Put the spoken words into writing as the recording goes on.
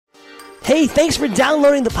Hey, thanks for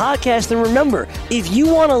downloading the podcast. And remember, if you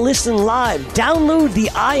want to listen live, download the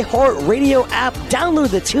iHeartRadio app,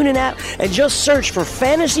 download the TuneIn app, and just search for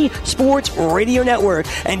Fantasy Sports Radio Network,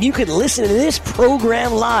 and you can listen to this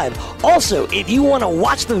program live. Also, if you want to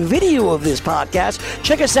watch the video of this podcast,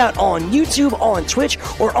 check us out on YouTube, on Twitch,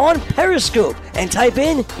 or on Periscope, and type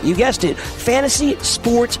in, you guessed it, Fantasy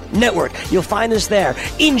Sports Network. You'll find us there.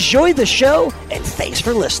 Enjoy the show, and thanks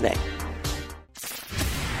for listening.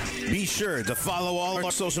 Be sure to follow all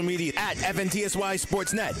our social media at FNTSY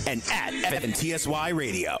Sportsnet and at FNTSY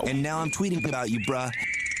Radio. And now I'm tweeting about you, bruh.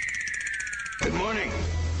 Good morning.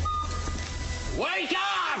 Wake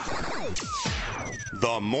up!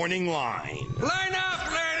 The Morning Line. Line up,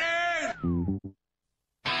 ladies!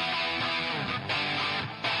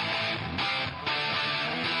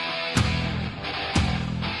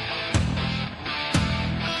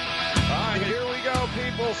 Here we go,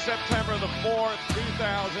 people. September the 4th,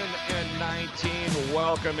 2019.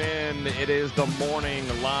 Welcome in. It is the Morning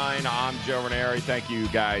Line. I'm Joe Ranieri. Thank you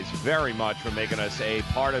guys very much for making us a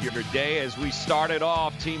part of your day as we started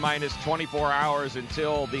off T-minus 24 hours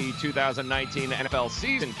until the 2019 NFL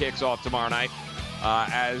season kicks off tomorrow night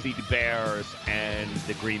as the Bears and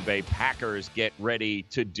the Green Bay Packers get ready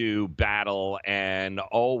to do battle. And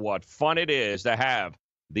oh, what fun it is to have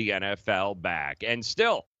the NFL back. And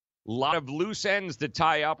still, a lot of loose ends to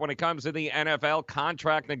tie up when it comes to the NFL.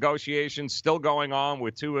 Contract negotiations still going on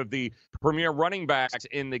with two of the premier running backs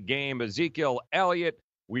in the game. Ezekiel Elliott,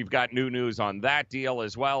 we've got new news on that deal,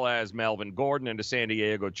 as well as Melvin Gordon and the San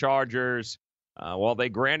Diego Chargers. Well, they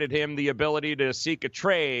granted him the ability to seek a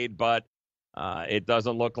trade, but it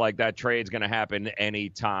doesn't look like that trade's going to happen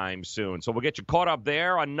anytime soon. So we'll get you caught up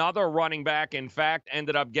there. Another running back, in fact,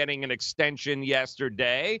 ended up getting an extension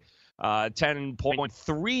yesterday.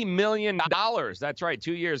 $10.3 million. That's right.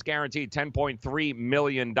 2 years guaranteed, $10.3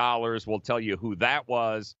 million. We'll tell you who that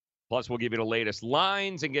was. Plus, we'll give you the latest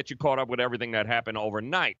lines and get you caught up with everything that happened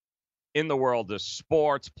overnight in the world of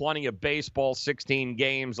sports. Plenty of baseball, 16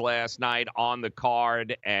 games last night on the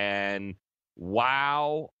card. And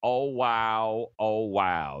wow, oh, wow, oh,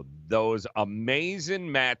 wow. Those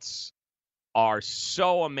amazing Mets are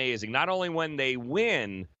so amazing. Not only when they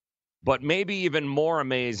win, but maybe even more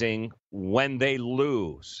amazing when they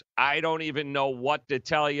lose. I don't even know what to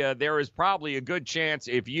tell you. There is probably a good chance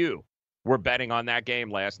if you were betting on that game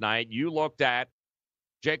last night, you looked at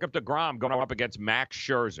Jacob deGrom going up against Max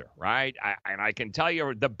Scherzer, right? And I can tell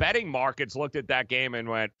you the betting markets looked at that game and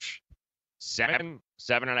went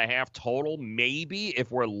 7.5 total, maybe if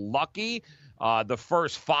we're lucky. The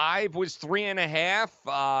first 5 was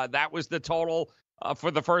 3.5. That was the total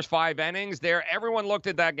for the first 5 innings there. Everyone looked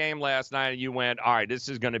at that game last night and you went, all right, this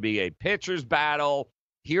is going to be a pitcher's battle.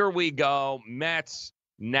 Here we go. Mets,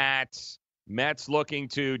 Nats. Mets looking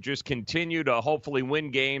to just continue to hopefully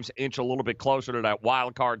win games, inch a little bit closer to that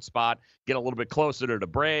wild card spot, get a little bit closer to the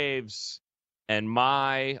Braves. And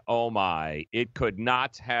my, oh my, it could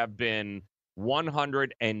not have been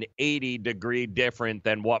 180-degree different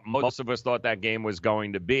than what most of us thought that game was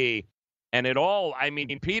going to be. And it all, I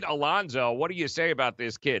mean, Pete Alonso, what do you say about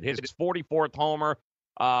this kid? His 44th homer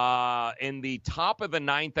in the top of the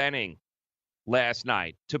 9th inning last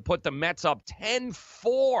night to put the Mets up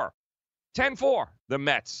 10-4. 10-4, the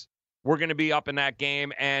Mets were going to be up in that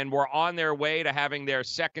game, and were on their way to having their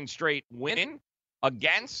second straight win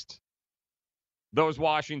against those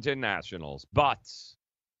Washington Nationals. But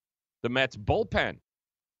the Mets bullpen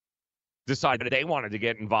decided they wanted to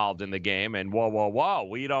get involved in the game, and whoa,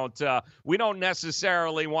 we don't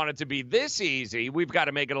necessarily want it to be this easy. We've got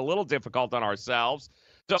to make it a little difficult on ourselves.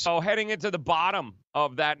 So heading into the bottom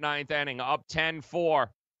of that 9th inning, up 10-4.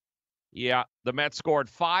 Yeah, the Mets scored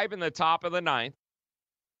 5 in the top of the 9th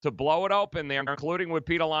to blow it open there, including with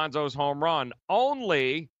Pete Alonso's home run,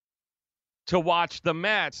 only to watch the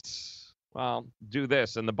Mets, well, do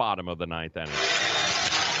this in the bottom of the 9th inning.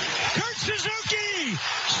 Kurt Suzuki,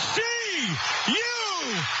 see you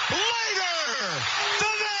later.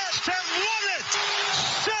 The Mets have won it.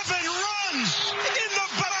 7 runs in the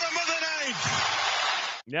bottom of the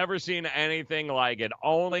 9th. Never seen anything like it.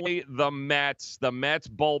 Only the Mets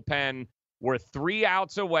bullpen were 3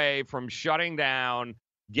 outs away from shutting down,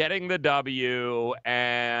 getting the W,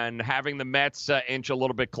 and having the Mets inch a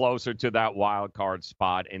little bit closer to that wild card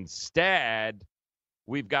spot. Instead,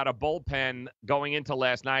 we've got a bullpen going into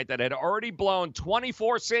last night that had already blown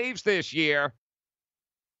 24 saves this year.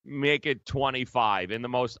 Make it 25 in the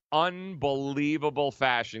most unbelievable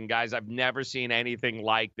fashion. Guys, I've never seen anything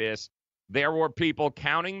like this. There were people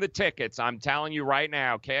counting the tickets. I'm telling you right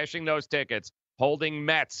now, cashing those tickets, holding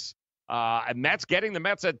Mets Mets getting the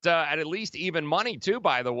Mets at least even money, too,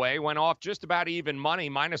 by the way. Went off just about even money.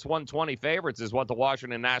 Minus 120 favorites is what the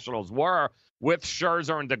Washington Nationals were. With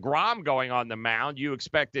Scherzer and DeGrom going on the mound, you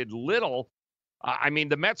expected little.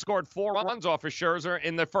 The Mets scored 4 runs off of Scherzer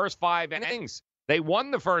in the first 5 innings. They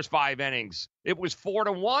won the first 5 innings. It was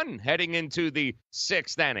 4-1 heading into the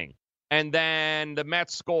 6th inning. And then the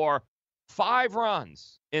Mets score 5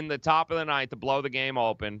 runs in the top of the ninth to blow the game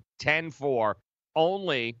open, 10-4,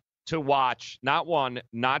 only to watch not 1,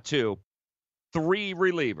 not 2, 3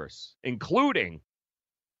 relievers, including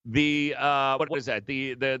the what is that?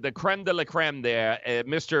 The creme de la creme there,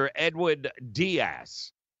 Mr. Edwin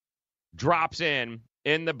Diaz drops in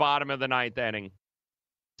the bottom of the 9th inning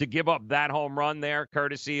to give up that home run there,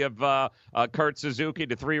 courtesy of Kurt Suzuki,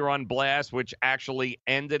 the 3-run blast, which actually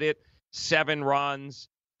ended it. 7 runs.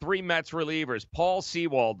 3 Mets relievers, Paul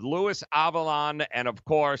Sewald, Luis Avilan, and, of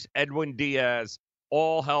course, Edwin Diaz,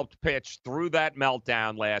 all helped pitch through that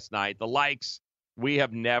meltdown last night. The likes we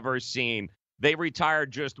have never seen. They retired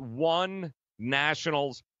just 1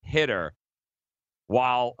 Nationals hitter,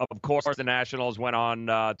 while, of course, the Nationals went on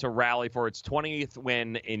to rally for its 20th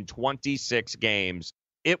win in 26 games.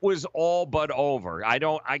 It was all but over.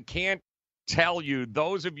 I can't tell you,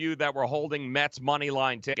 those of you that were holding Mets money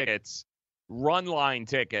line tickets, run line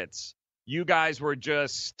tickets, you guys were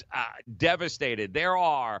just devastated. There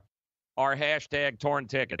are our hashtag torn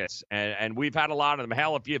tickets, and we've had a lot of them.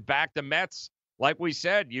 Hell, if you've backed the Mets, like we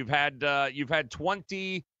said, you've had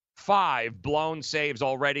 25 blown saves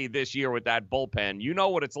already this year with that bullpen. You know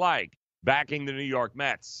what it's like backing the New York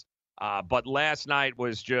Mets. But last night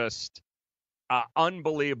was just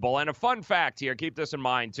unbelievable. And a fun fact here, keep this in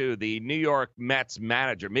mind too, the New York Mets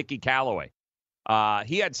manager, Mickey Callaway,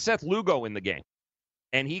 he had Seth Lugo in the game,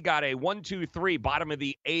 and he got a 1-2-3 bottom of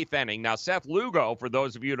the 8th inning. Now, Seth Lugo, for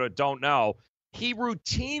those of you that don't know, he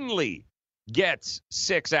routinely gets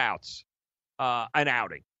 6 outs an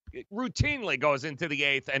outing. It routinely goes into the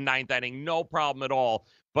 8th and 9th inning, no problem at all.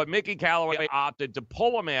 But Mickey Callaway opted to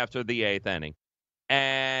pull him after the 8th inning,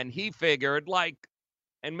 and he figured,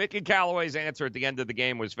 and Mickey Callaway's answer at the end of the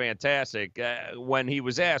game was fantastic. When he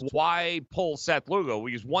was asked, why pull Seth Lugo?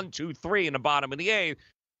 He was 1-2-3 in the bottom of the 8th.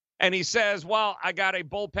 And he says, well, I got a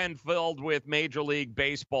bullpen filled with Major League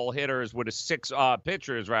Baseball hitters with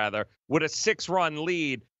pitchers with a 6-run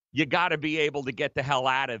lead. You got to be able to get the hell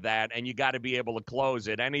out of that, and you got to be able to close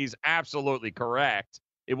it. And he's absolutely correct.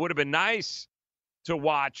 It would have been nice to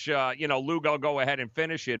watch, Lugo go ahead and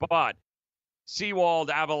finish it, but Sewald,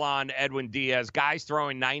 Avilan, Edwin Diaz, guys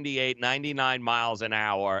throwing 98, 99 miles an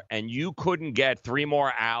hour, and you couldn't get 3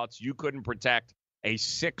 more outs. You couldn't protect a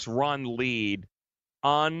 6-run lead.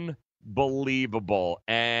 Unbelievable.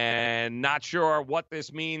 And not sure what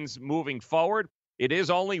this means moving forward. It is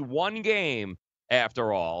only 1 game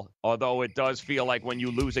after all, although it does feel like when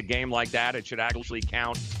you lose a game like that, it should actually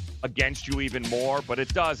count against you even more, but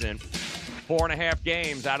it doesn't. 4.5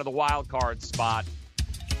 games out of the wild card spot.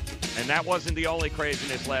 And that wasn't the only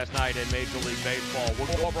craziness last night in Major League Baseball. We'll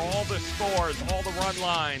go over all the scores, all the run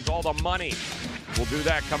lines, all the money. We'll do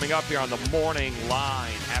that coming up here on the Morning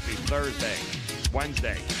Line. Happy Thursday,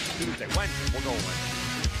 Wednesday, Tuesday. We'll go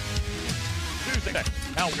Wednesday. Tuesday.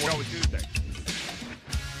 Hell, we'll go with Tuesday.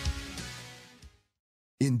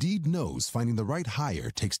 Indeed knows finding the right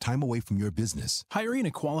hire takes time away from your business. Hiring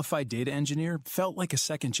a qualified data engineer felt like a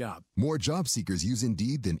second job. More job seekers use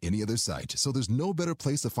Indeed than any other site, so there's no better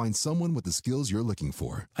place to find someone with the skills you're looking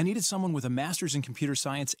for. I needed someone with a master's in computer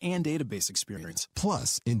science and database experience.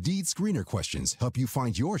 Plus, Indeed screener questions help you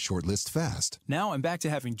find your shortlist fast. Now I'm back to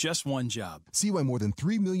having just one job. See why more than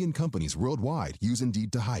 3 million companies worldwide use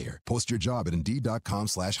Indeed to hire. Post your job at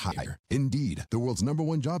Indeed.com/hire. Indeed, the world's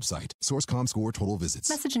 #1 job site. Source.com score total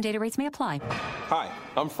visits. Message and data rates may apply. Hi,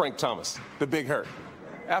 I'm Frank Thomas, the Big Hurt.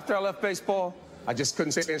 After I left baseball, I just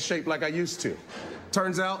couldn't stay in shape like I used to.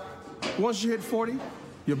 Turns out, once you hit 40,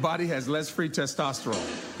 your body has less free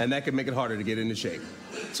testosterone, and that can make it harder to get into shape.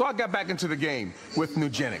 So I got back into the game with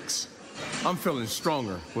Nugenics. I'm feeling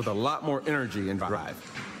stronger with a lot more energy and drive.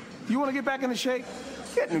 You want to get back into shape?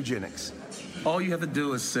 Get Nugenics. All you have to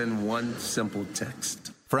do is send one simple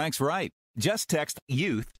text. Frank's right. Just text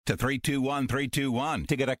YOUTH to 321-321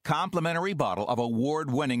 to get a complimentary bottle of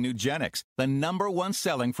award-winning Nugenics, the #1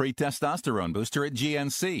 selling free testosterone booster at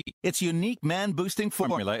GNC. Its unique man-boosting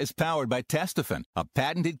formula is powered by Testofen, a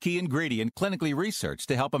patented key ingredient clinically researched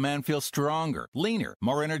to help a man feel stronger, leaner,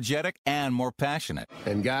 more energetic, and more passionate.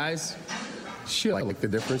 And guys, she'll like the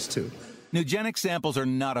difference too. Nugenics samples are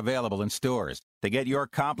not available in stores. To get your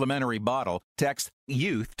complimentary bottle, text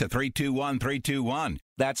YOUTH to 321321.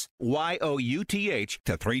 That's YOUTH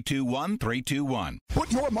to 321321.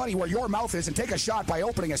 Put your money where your mouth is and take a shot by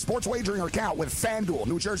opening a sports wagering account with FanDuel,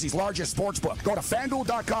 New Jersey's largest sports book. Go to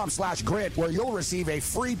FanDuel.com/grid where you'll receive a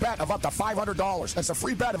free bet of up to $500. That's a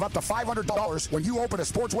free bet of up to $500 when you open a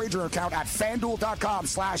sports wagering account at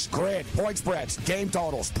FanDuel.com/grid. Point spreads, game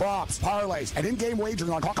totals, props, parlays, and in-game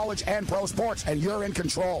wagering on college and pro sports, and you're in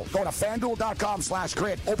control. Go to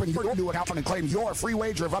FanDuel.com/grid. Open your new account and claim your free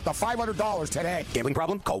wager of up to $500 today. Gambling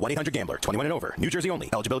problem? Call 1-800-GAMBLER. 21 and over. New Jersey only.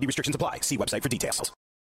 Eligibility restrictions apply. See website for details.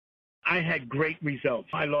 I had great results.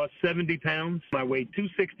 I lost 70 pounds. I weighed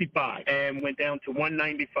 265 and went down to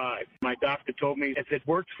 195. My doctor told me, if it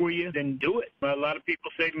works for you, then do it. A lot of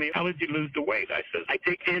people say to me, how did you lose the weight? I said, I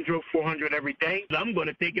take Andro 400 every day. I'm going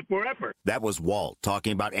to take it forever. That was Walt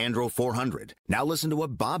talking about Andro 400. Now listen to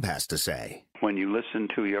what Bob has to say. When you listen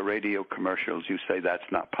to your radio commercials, you say that's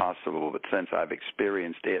not possible, but since I've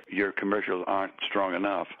experienced it, your commercials aren't strong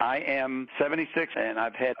enough. I am 76, and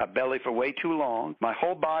I've had a belly for way too long. My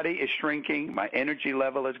whole body is shrinking. My energy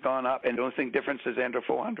level has gone up, and the only thing difference is Andro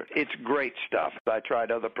 400. It's great stuff. I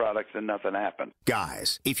tried other products, and nothing happened.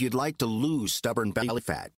 Guys, if you'd like to lose stubborn belly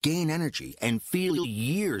fat, gain energy, and feel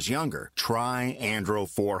years younger, try Andro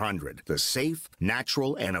 400, the safe,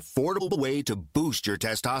 natural, and affordable way to boost your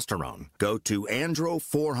testosterone. Go to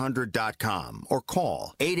andro400.com or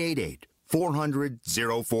call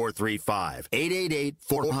 888-400-0435.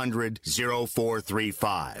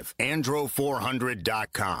 888-400-0435.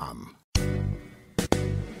 andro400.com.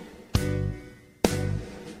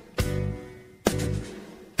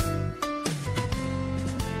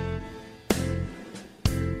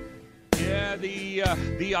 Yeah, the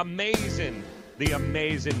Amazin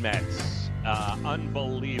Mets.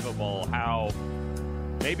 Unbelievable how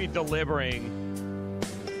maybe delivering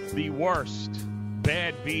the worst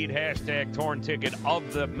bad beat #torn ticket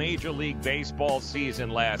of the Major League Baseball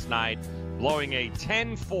season last night, blowing a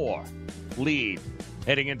 10-4 lead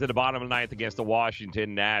heading into the bottom of the ninth against the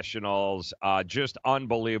Washington Nationals. Just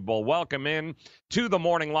unbelievable. Welcome in to the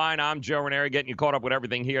Morning Line. I'm Joe Ranieri, getting you caught up with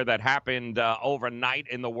everything here that happened overnight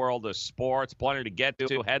in the world of sports. Plenty to get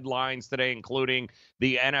to. Headlines today, including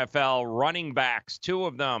the NFL running backs, two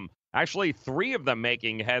of them, actually three of them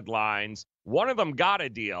making headlines. One of them got a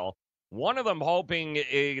deal. One of them hoping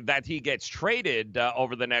that he gets traded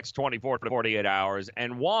over the next 24 to 48 hours.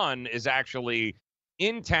 And one is actually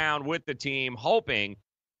in town with the team, hoping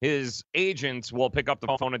his agents will pick up the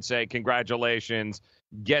phone and say, congratulations,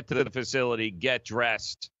 get to the facility, get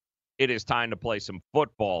dressed. It is time to play some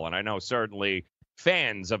football. And I know certainly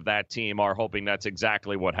fans of that team are hoping that's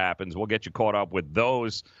exactly what happens. We'll get you caught up with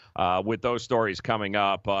those stories coming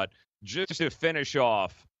up. But just to finish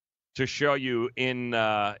off, to show you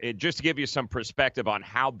just to give you some perspective on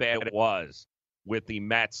how bad it was with the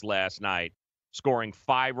Mets last night, scoring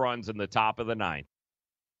 5 runs in the top of the ninth,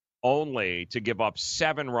 only to give up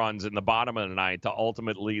 7 runs in the bottom of the ninth to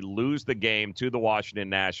ultimately lose the game to the Washington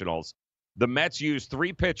Nationals. The Mets used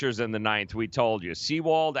 3 pitchers in the ninth, we told you.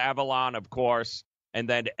 Sewald, Avalon, of course, and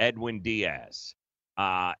then Edwin Diaz.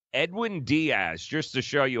 Edwin Diaz, just to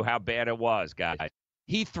show you how bad it was, guys,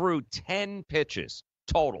 he threw 10 pitches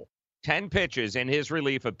total. 10 pitches in his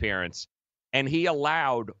relief appearance, and he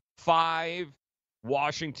allowed 5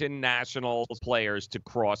 Washington Nationals players to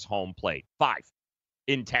cross home plate. 5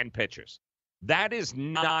 in 10 pitches. That is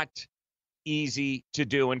not easy to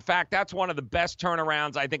do. In fact, that's one of the best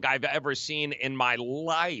turnarounds I think I've ever seen in my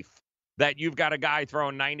life, that you've got a guy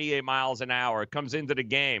throwing 98 miles an hour, comes into the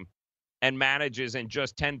game, and manages in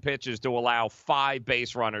just 10 pitches to allow 5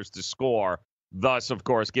 base runners to score. Thus, of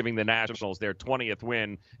course, giving the Nationals their 20th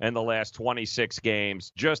win in the last 26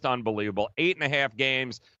 games. Just unbelievable. 8.5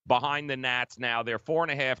 games behind the Nats now. They're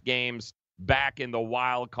 4.5 games back in the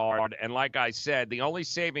wild card. And like I said, the only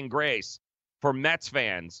saving grace for Mets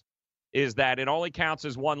fans is that it only counts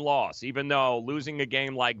as 1 loss, even though losing a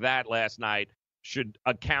game like that last night should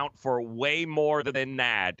account for way more than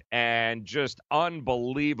that. And just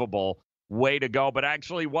unbelievable way to go. But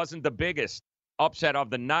actually wasn't the biggest upset of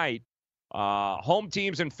the night. Home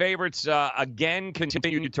teams and favorites again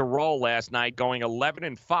continued to roll last night, going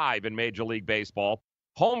 11-5 in Major League Baseball.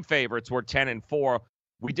 Home favorites were 10-4.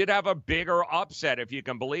 We did have a bigger upset, if you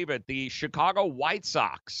can believe it. The Chicago White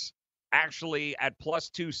Sox, actually at plus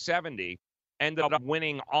 270, ended up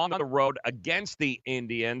winning on the road against the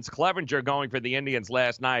Indians. Clevenger going for the Indians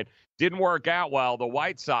last night. Didn't work out well. The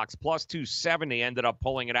White Sox, plus 270, ended up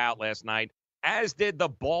pulling it out last night, as did the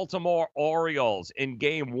Baltimore Orioles in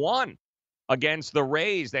Game 1 against the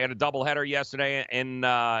Rays. They had a doubleheader yesterday in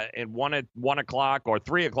one at 1 o'clock, or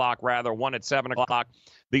 3 o'clock rather, one at 7 o'clock.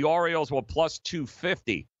 The Orioles were plus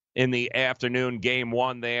 250 in the afternoon. Game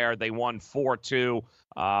one there. They won 4-2.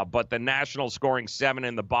 But the Nationals scoring 7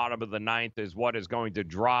 in the bottom of the ninth is what is going to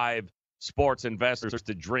drive sports investors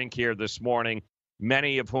to drink here this morning,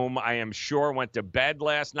 many of whom I am sure went to bed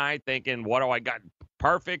last night thinking, what do I got?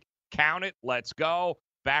 Perfect. Count it. Let's go.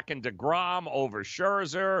 Back in DeGrom over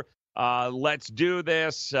Scherzer. Let's do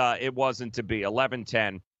this. It wasn't to be.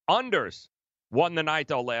 11-10. Unders won the night,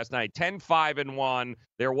 though, last night. 10-5-1.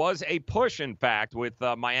 There was a push, in fact, with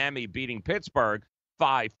Miami beating Pittsburgh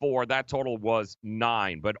 5-4. That total was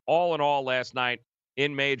 9. But all in all, last night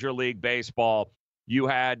in Major League Baseball, you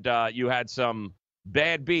had some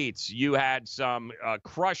bad beats. You had some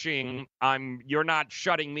crushing. You're not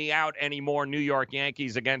shutting me out anymore. New York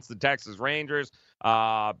Yankees against the Texas Rangers.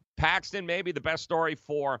 Paxton, maybe the best story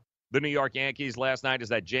for the New York Yankees last night is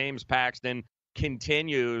that James Paxton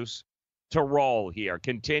continues to roll here,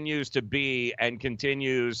 continues to be and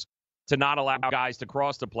continues to not allow guys to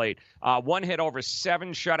cross the plate. One hit over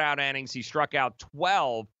 7 shutout innings. He struck out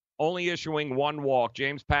 12, only issuing 1 walk.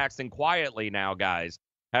 James Paxton quietly now, guys,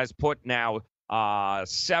 has put now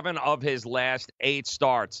 7 of his last 8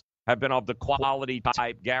 starts have been of the quality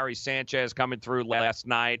type. Gary Sanchez coming through last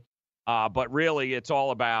night. But really, it's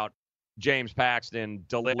all about James Paxton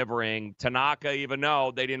delivering. Tanaka, even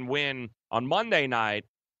though they didn't win on Monday night,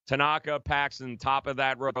 Tanaka, Paxton, top of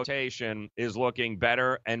that rotation, is looking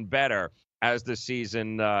better and better as the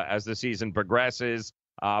season progresses.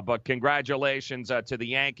 But congratulations to the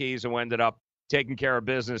Yankees, who ended up taking care of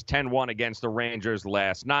business 10-1 against the Rangers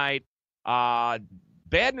last night.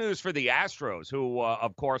 Bad news for the Astros, who,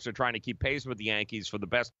 of course, are trying to keep pace with the Yankees for the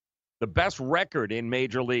best record in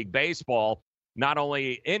Major League Baseball, not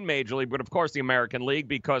only in Major League, but, of course, the American League,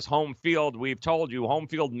 because home field, we've told you, home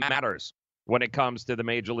field matters when it comes to the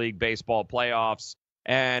Major League Baseball playoffs.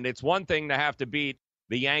 And it's one thing to have to beat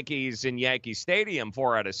the Yankees in Yankee Stadium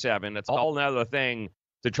 4 out of 7. It's a whole other thing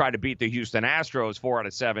to try to beat the Houston Astros 4 out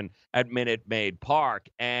of 7 at Minute Maid Park.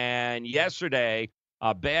 And yesterday,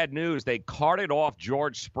 bad news, they carted off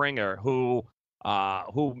George Springer, who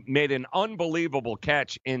made an unbelievable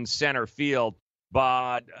catch in center field,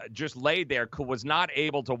 but just laid there, was not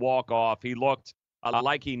able to walk off. He looked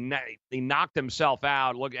like he knocked himself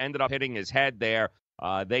out, ended up hitting his head there.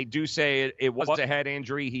 They do say it was a head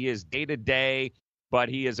injury. He is day-to-day, but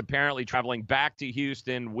he is apparently traveling back to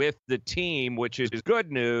Houston with the team, which is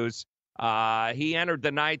good news. He entered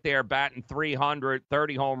the night there batting .300,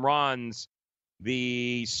 30 home runs.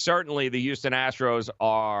 Certainly the Houston Astros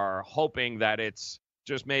are hoping that it's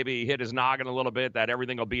just maybe hit his noggin a little bit, that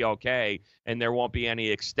everything will be okay, and there won't be any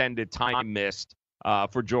extended time missed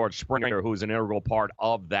for George Springer, who's an integral part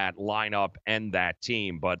of that lineup and that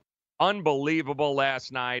team. But unbelievable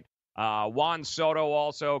last night. Juan Soto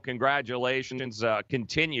also, congratulations,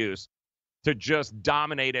 continues to just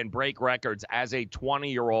dominate and break records as a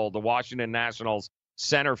 20-year-old. The Washington Nationals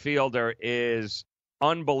center fielder is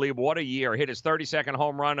unbelievable. What a year. Hit his 32nd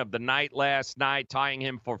home run of the night last night, tying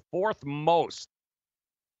him for 4th most,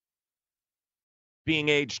 being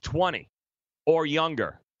age 20 or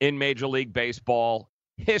younger in Major League Baseball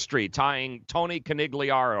history, tying Tony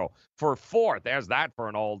Conigliaro for 4th. There's that for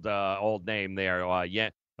an old name there.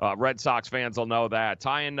 Red Sox fans will know that.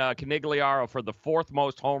 Tying Conigliaro for the 4th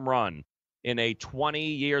most home run in a 20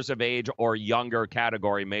 years of age or younger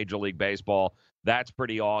category, Major League Baseball. That's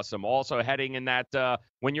pretty awesome. Also heading in that,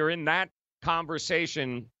 when you're in that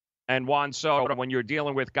conversation, and Juan Soto, when you're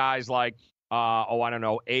dealing with guys like,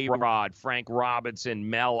 A-Rod, Frank Robinson,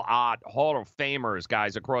 Mel Ott, Hall of Famers,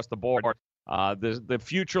 guys across the board, the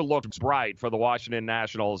future looks bright for the Washington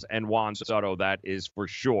Nationals and Juan Soto, that is for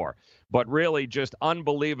sure. But really just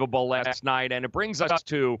unbelievable last night, and it brings us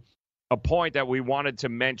to a point that we wanted to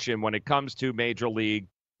mention when it comes to Major League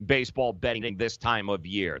Baseball betting this time of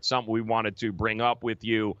year. It's something we wanted to bring up with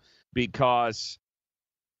you because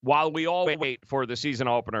while we all wait for the season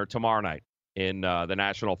opener tomorrow night in the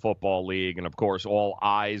National Football League, and of course all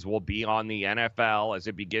eyes will be on the NFL as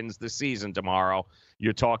it begins the season tomorrow,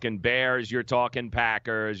 you're talking Bears, you're talking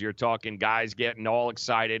Packers, you're talking guys getting all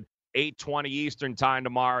excited. 8:20 Eastern time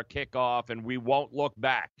tomorrow, kickoff, and we won't look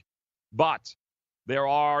back. But there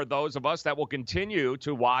are those of us that will continue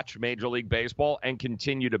to watch Major League Baseball and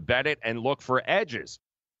continue to bet it and look for edges.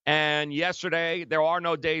 And yesterday, there are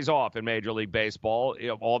no days off in Major League Baseball.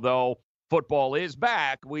 Although football is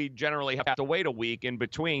back, we generally have to wait a week in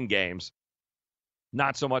between games.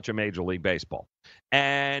 Not so much a Major League Baseball.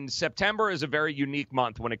 And September is a very unique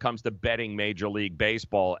month when it comes to betting Major League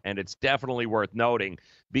Baseball, and it's definitely worth noting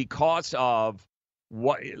because of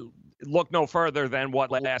what look no further than what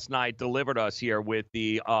last night delivered us here with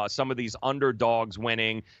the some of these underdogs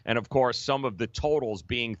winning, and of course some of the totals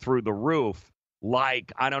being through the roof.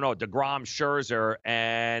 Like, I don't know, DeGrom, Scherzer,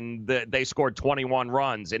 and they scored 21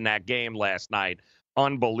 runs in that game last night.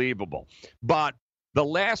 Unbelievable. But the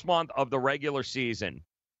last month of the regular season,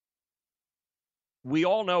 we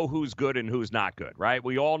all know who's good and who's not good, right?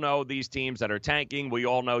 We all know these teams that are tanking. We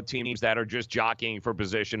all know teams that are just jockeying for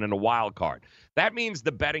position in a wild card. That means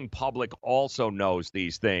the betting public also knows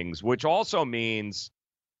these things, which also means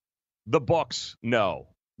the books know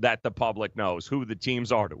that the public knows who the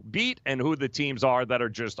teams are to beat and who the teams are that are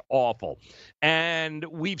just awful. And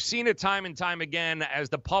we've seen it time and time again as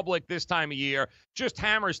the public this time of year just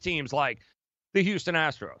hammers teams like the Houston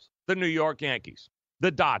Astros, the New York Yankees, the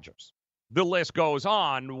Dodgers. The list goes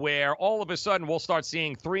on where all of a sudden we'll start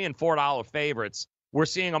seeing $3 and $4 favorites. We're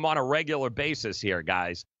seeing them on a regular basis here,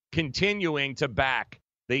 guys, continuing to back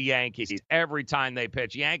the Yankees every time they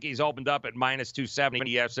pitch. Yankees opened up at minus 270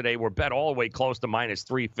 yesterday. Were bet all the way close to minus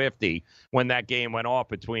 350 when that game went off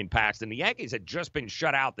between Paxton. The Yankees had just been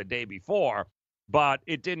shut out the day before, but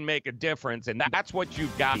it didn't make a difference, and that's what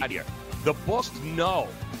you've got here. The books know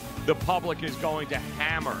the public is going to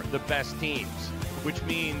hammer the best teams, which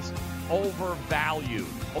means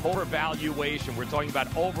overvaluation. We're talking about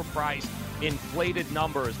overpriced, inflated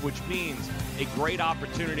numbers, which means a great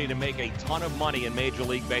opportunity to make a ton of money in Major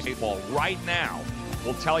League Baseball right now.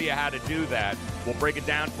 We'll tell you how to do that. We'll break it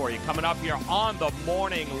down for you. Coming up here on the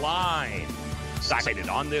Morning Line. Excited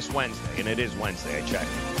on this Wednesday, and it is Wednesday, I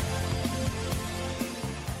checked.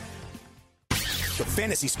 The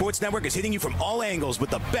Fantasy Sports Network is hitting you from all angles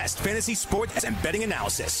with the best fantasy sports and betting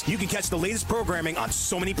analysis. You can catch the latest programming on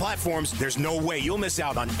so many platforms, there's no way you'll miss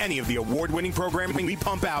out on any of the award-winning programming we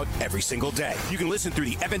pump out every single day. You can listen through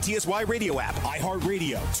the FNTSY radio app,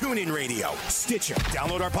 iHeartRadio, TuneIn Radio, Stitcher.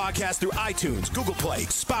 Download our podcast through iTunes, Google Play,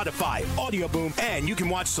 Spotify, Audio Boom, and you can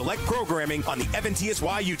watch select programming on the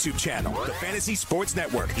FNTSY YouTube channel. The Fantasy Sports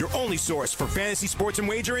Network, your only source for fantasy sports and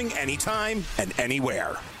wagering anytime and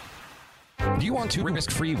anywhere. Do you want 2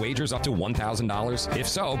 risk-free wagers up to $1,000? If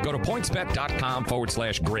so, go to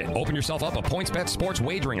pointsbet.com/grid. Open yourself up a PointsBet sports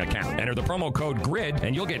wagering account. Enter the promo code GRID,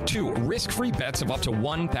 and you'll get 2 risk-free bets of up to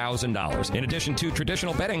 $1,000. In addition to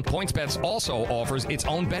traditional betting, PointsBet also offers its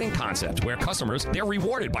own betting concept, where customers, they're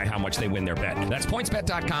rewarded by how much they win their bet. That's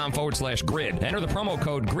pointsbet.com/grid. Enter the promo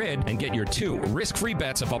code GRID and get your 2 risk-free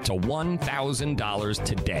bets of up to $1,000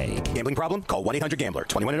 today. Gambling problem? Call 1-800-GAMBLER.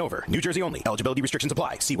 21 and over. New Jersey only. Eligibility restrictions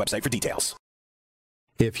apply. See website for details.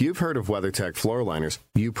 If you've heard of WeatherTech floor liners,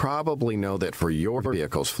 you probably know that for your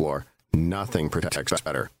vehicle's floor, nothing protects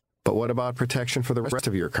better. But what about protection for the rest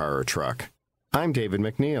of your car or truck? I'm David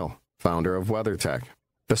McNeil, founder of WeatherTech.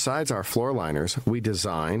 Besides our floor liners, we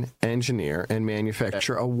design, engineer, and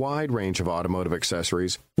manufacture a wide range of automotive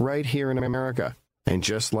accessories right here in America. And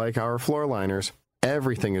just like our floor liners,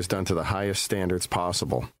 everything is done to the highest standards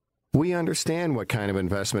possible. We understand what kind of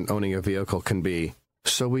investment owning a vehicle can be,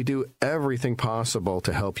 so we do everything possible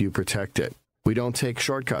to help you protect it. We don't take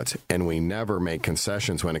shortcuts, and we never make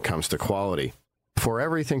concessions when it comes to quality. For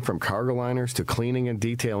everything from cargo liners to cleaning and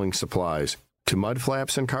detailing supplies to mud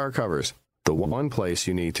flaps and car covers, the one place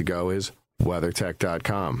you need to go is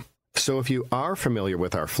WeatherTech.com. So if you are familiar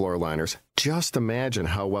with our floor liners, just imagine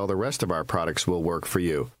how well the rest of our products will work for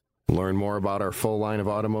you. Learn more about our full line of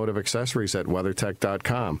automotive accessories at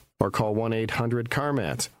WeatherTech.com or call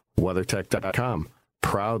 1-800-CarMats. WeatherTech.com.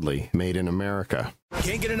 Proudly made in America.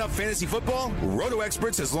 Can't get enough fantasy football? Roto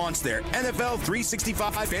Experts has launched their NFL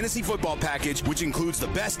 365 Fantasy Football Package, which includes the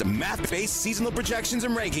best math-based seasonal projections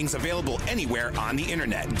and rankings available anywhere on the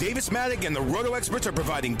internet. Davis Maddock and the Roto Experts are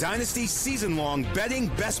providing Dynasty season-long betting,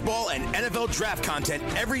 best ball, and NFL draft content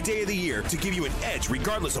every day of the year to give you an edge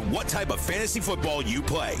regardless of what type of fantasy football you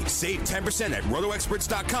play. Save 10% at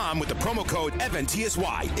RotoExperts.com with the promo code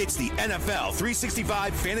FNTSY. It's the NFL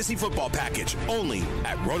 365 Fantasy Football Package, only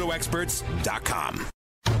at RotoExperts.com.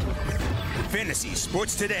 Fantasy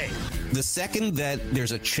Sports Today. The second that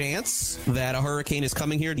there's a chance that a hurricane is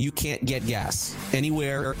coming here, you can't get gas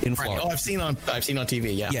anywhere in Florida. Oh, I've seen on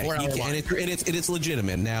TV. Yeah, and it's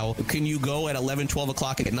legitimate. Now, can you go at 11, 12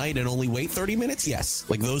 o'clock at night and only wait 30 minutes? Yes.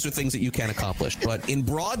 Like, those are things that you can accomplish. But in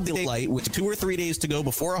broad daylight, with 2 or 3 days to go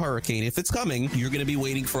before a hurricane, if it's coming, you're going to be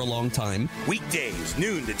waiting for a long time. Weekdays,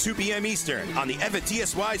 noon to 2 p.m. Eastern on the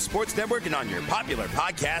FNTSY Sports Network and on your popular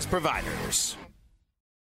podcast providers.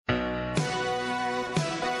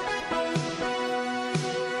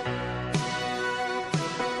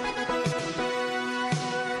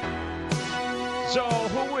 So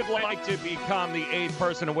who would like to become the 8th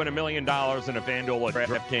person to win $1 million in a FanDuel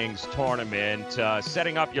DraftKings tournament?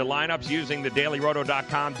 Setting up your lineups using the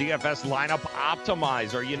DailyRoto.com DFS lineup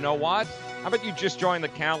optimizer. You know what? How about you just join the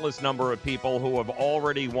countless number of people who have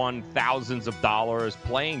already won thousands of dollars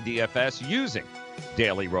playing DFS using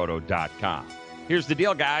DailyRoto.com. Here's the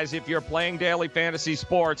deal, guys. If you're playing daily fantasy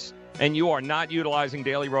sports and you are not utilizing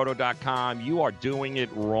DailyRoto.com, you are doing it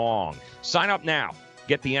wrong. Sign up now.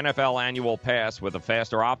 Get the NFL annual pass with a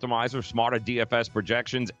faster optimizer, smarter DFS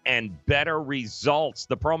projections, and better results.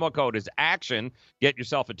 The promo code is ACTION. Get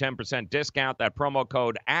yourself a 10% discount. That promo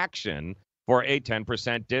code ACTION for a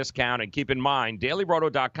 10% discount. And keep in mind,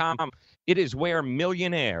 DailyRoto.com, it is where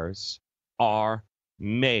millionaires are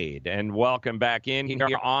made. And welcome back in here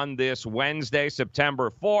on this Wednesday,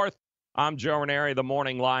 September 4th. I'm Joe Ranieri, the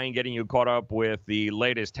Morning Lion, getting you caught up with the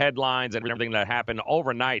latest headlines and everything that happened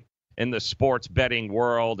overnight in the sports betting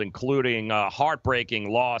world, including a heartbreaking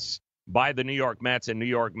loss by the New York Mets and New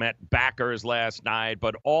York Met backers last night,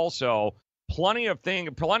 but also plenty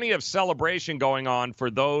of celebration going on for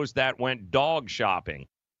those that went dog shopping.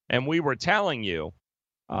 And we were telling you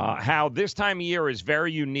how this time of year is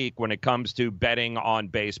very unique when it comes to betting on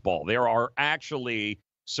baseball. There are actually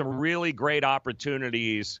some really great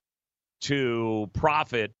opportunities to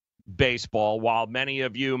profit baseball, while many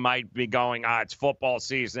of you might be going, it's football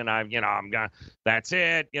season. That's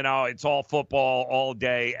it. It's all football all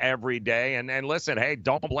day, every day. And listen, hey,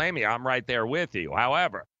 don't blame me. I'm right there with you.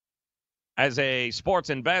 However, as a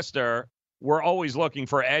sports investor, we're always looking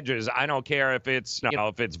for edges. I don't care if it's,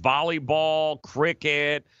 if it's volleyball,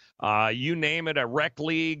 cricket, you name it, a rec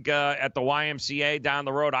league at the YMCA down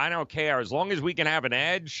the road. I don't care. As long as we can have an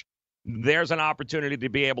edge, there's an opportunity to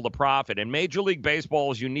be able to profit. And Major League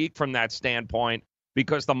Baseball is unique from that standpoint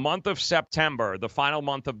because the month of September, the final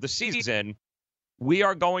month of the season, we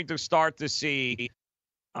are going to start to see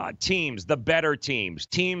teams, the better teams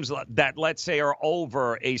that, let's say, are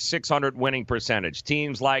over a 600 winning percentage,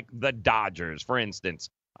 teams like the Dodgers, for instance,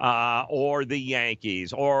 or the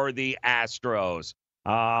Yankees, or the Astros,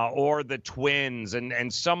 or the Twins,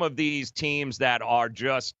 and some of these teams that are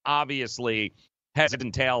just obviously heads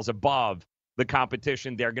and tails above the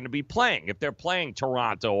competition they're going to be playing. If they're playing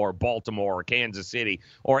Toronto or Baltimore or Kansas City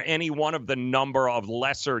or any one of the number of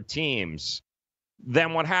lesser teams,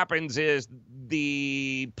 then what happens is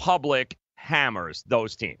the public hammers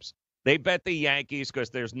those teams. They bet the Yankees because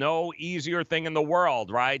there's no easier thing in the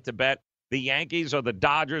world, right, to bet the Yankees or the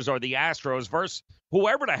Dodgers or the Astros versus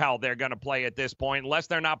whoever the hell they're going to play at this point, unless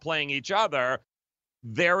they're not playing each other.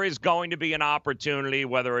 There is going to be an opportunity,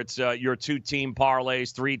 whether it's your 2-team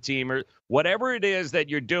parlays, 3-teamer, whatever it is that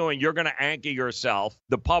you're doing, you're going to anchor yourself,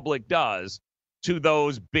 the public does, to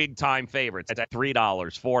those big-time favorites at $3,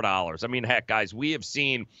 $4. I mean, heck, guys, we have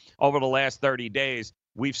seen over the last 30 days,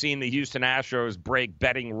 we've seen the Houston Astros break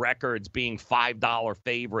betting records being $5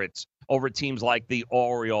 favorites over teams like the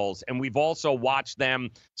Orioles. And we've also watched them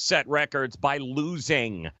set records by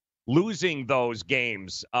losing those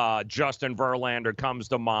games. Justin Verlander comes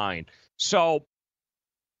to mind. So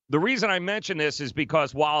the reason I mention this is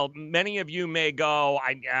because while many of you may go,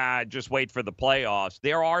 I just wait for the playoffs,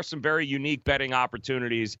 there are some very unique betting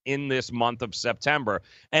opportunities in this month of September.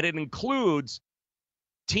 And it includes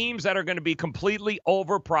teams that are going to be completely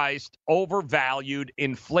overpriced, overvalued,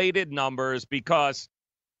 inflated numbers, because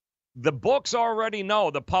the books already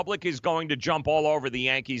know the public is going to jump all over the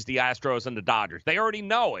Yankees, the Astros, and the Dodgers. They already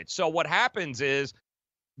know it. So what happens is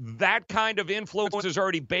that kind of influence is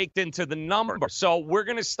already baked into the number. So we're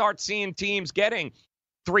going to start seeing teams getting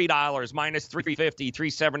 $3, minus $3.50,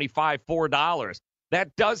 $3.75, $4.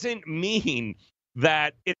 That doesn't mean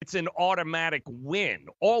that it's an automatic win.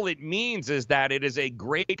 All it means is that it is a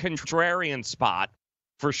great contrarian spot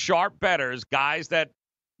for sharp bettors, guys that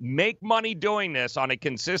make money doing this on a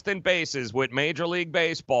consistent basis with Major League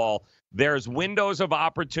Baseball. There's windows of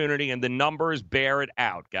opportunity, and the numbers bear it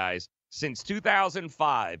out, guys. Since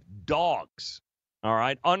 2005, dogs, all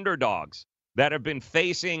right, underdogs that have been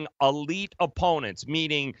facing elite opponents,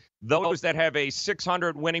 meaning those that have a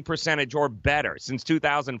 600 winning percentage or better since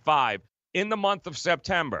 2005, in the month of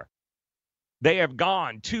September, they have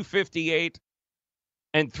gone 258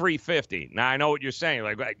 and 350. Now, I know what you're saying.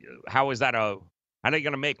 Like, how is that how are they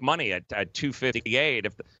going to make money at 258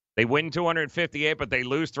 if they win 258 but they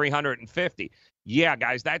lose 350? Yeah,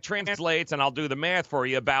 guys, that translates, and I'll do the math for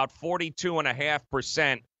you, about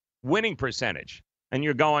 42.5% winning percentage. And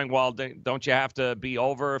you're going, well, don't you have to be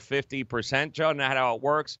over 50%, Joe? Not how it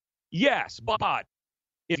works? Yes, but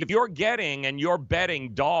if you're getting and you're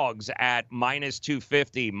betting dogs at minus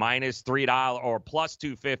 250, minus $3, or plus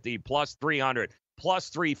 250, plus 300, plus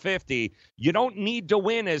 350. You don't need to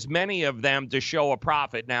win as many of them to show a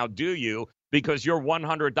profit. Now, do you? Because your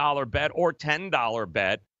 $100 bet or $10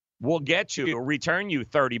 bet will return you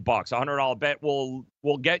 $30. A $100 bet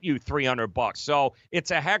will get you $300. So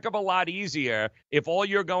it's a heck of a lot easier if all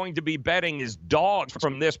you're going to be betting is dogs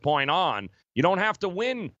from this point on. You don't have to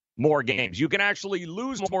win more games. You can actually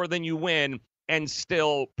lose more than you win and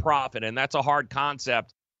still profit. And that's a hard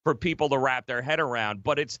concept for people to wrap their head around.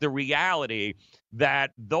 But it's the reality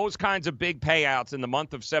that those kinds of big payouts in the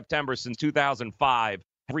month of September since 2005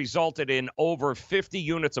 have resulted in over 50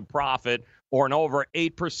 units of profit or an over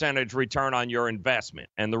 8% return on your investment.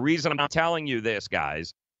 And the reason I'm telling you this,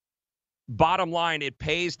 guys, bottom line, it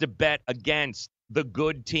pays to bet against the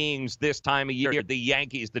good teams this time of year, the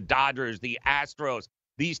Yankees, the Dodgers, the Astros,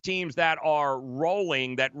 these teams that are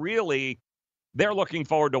rolling, that really they're looking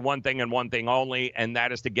forward to one thing and one thing only, and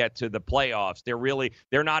that is to get to the playoffs.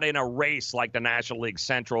 They're not in a race like the National League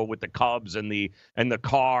Central with the Cubs and the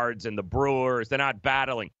Cards and the Brewers. They're not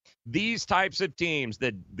battling. These types of teams,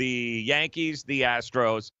 the Yankees, the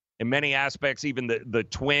Astros, in many aspects, even the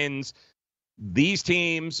Twins, these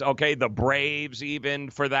teams, okay, the Braves even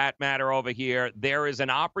for that matter over here, there is an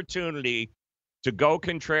opportunity to go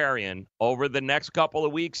contrarian over the next couple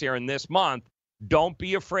of weeks here in this month. Don't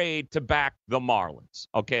be afraid to back the Marlins,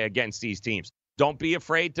 okay, against these teams. Don't be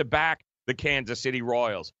afraid to back the Kansas City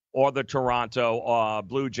Royals or the Toronto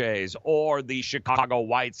Blue Jays or the Chicago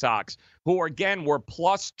White Sox, who, again, were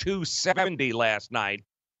plus 270 last night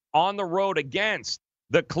on the road against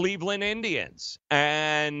the Cleveland Indians.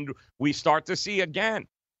 And we start to see, again,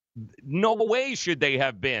 no way should they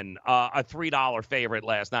have been a $3 favorite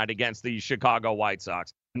last night against the Chicago White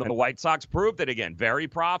Sox. And the White Sox proved it again. Very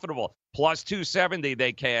profitable. Plus 270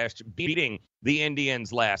 they cashed, beating the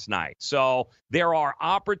Indians last night. So there are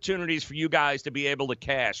opportunities for you guys to be able to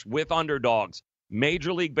cash with underdogs.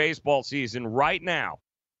 Major League Baseball season right now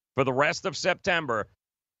for the rest of September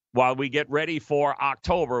while we get ready for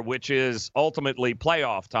October, which is ultimately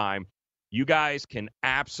playoff time. You guys can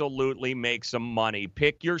absolutely make some money.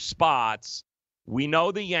 Pick your spots. We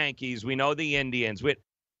know the Yankees. We know the Indians.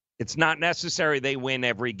 It's not necessary they win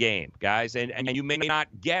every game, guys. And you may not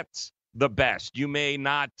get the best. You may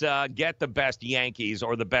not get the best Yankees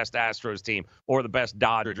or the best Astros team or the best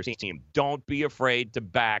Dodgers team. Don't be afraid to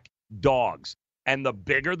back dogs. And the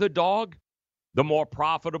bigger the dog, the more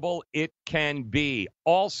profitable it can be.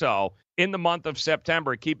 Also, in the month of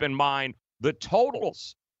September, keep in mind the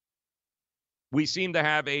totals. We seem to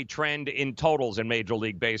have a trend in totals in Major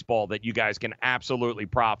League Baseball that you guys can absolutely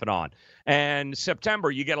profit on. And September,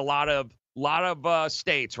 you get a lot of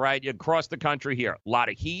states, right? Across the country here. A lot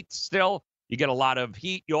of heat still. You get a lot of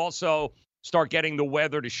heat. You also start getting the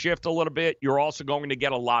weather to shift a little bit. You're also going to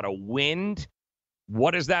get a lot of wind.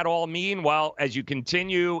 What does that all mean? Well, as you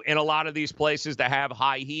continue in a lot of these places to have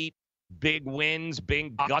high heat, big winds,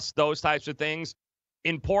 big gusts, those types of things,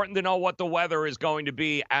 important to know what the weather is going to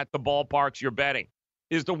be at the ballparks you're betting.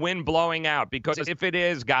 Is the wind blowing out? Because if it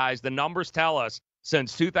is, guys, the numbers tell us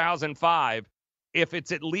since 2005, if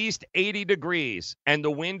it's at least 80 degrees and the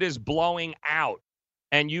wind is blowing out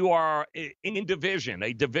and you are in division,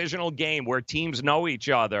 a divisional game where teams know each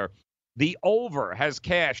other, the over has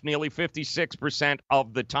cashed nearly 56%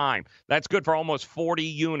 of the time. That's good for almost 40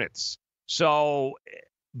 units. So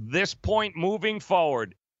this point moving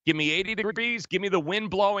forward, give me 80 degrees, give me the wind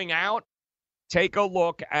blowing out. Take a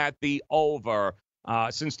look at the over.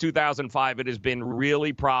 Since 2005, it has been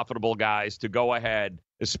really profitable, guys, to go ahead,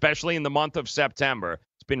 especially in the month of September.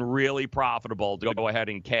 It's been really profitable to go ahead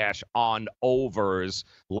and cash on overs.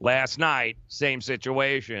 Last night, same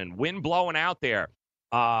situation. Wind blowing out there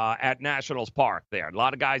at Nationals Park there. A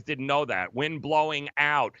lot of guys didn't know that. Wind blowing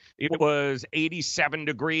out. It was 87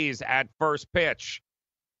 degrees at first pitch.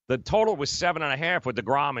 The total was 7.5 with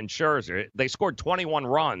DeGrom and Scherzer. They scored 21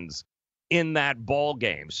 runs in that ball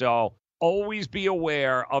game. So always be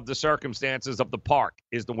aware of the circumstances of the park.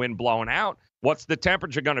 Is the wind blowing out? What's the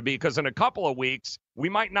temperature going to be? Because in a couple of weeks, we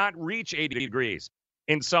might not reach 80 degrees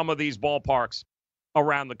in some of these ballparks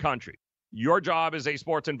around the country. Your job as a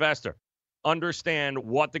sports investor, understand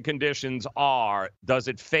what the conditions are. Does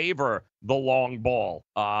it favor the long ball?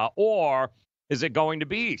 Or is it going to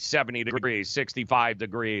be 70 degrees, 65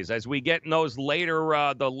 degrees? As we get in those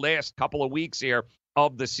later, the last couple of weeks here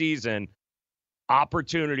of the season,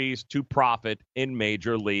 opportunities to profit in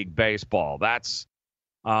Major League Baseball. That's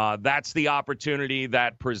the opportunity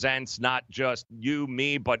that presents not just you,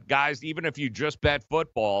 me, but guys, even if you just bet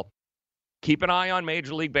football, keep an eye on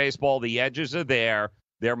Major League Baseball. The edges are there.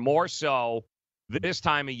 They're more so this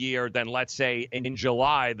time of year than, let's say, in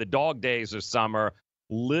July, the dog days of summer,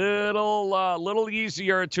 little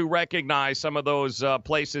easier to recognize some of those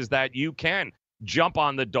places that you can jump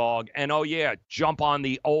on the dog and, jump on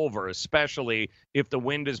the over, especially if the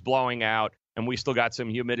wind is blowing out and we still got some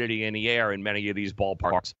humidity in the air in many of these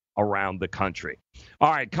ballparks around the country.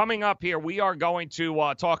 All right, coming up here, we are going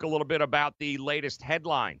to talk a little bit about the latest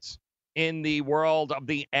headlines in the world of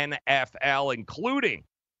the NFL, including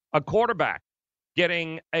a quarterback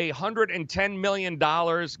getting $110 million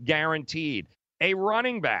guaranteed, a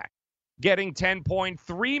running back getting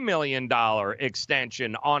 $10.3 million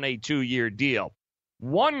extension on a 2-year deal.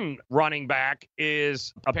 One running back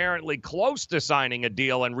is apparently close to signing a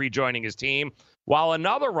deal and rejoining his team, while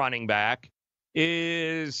another running back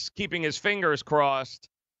is keeping his fingers crossed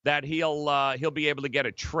that he'll be able to get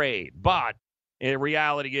a trade. But the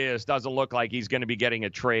reality is, doesn't look like he's going to be getting a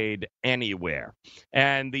trade anywhere.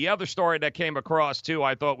 And the other story that came across, too,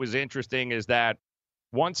 I thought was interesting is that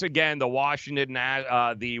once again, the Washington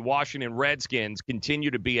Redskins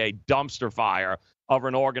continue to be a dumpster fire of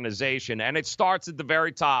an organization. And it starts at the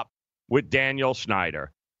very top with Daniel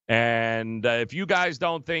Snyder. And if you guys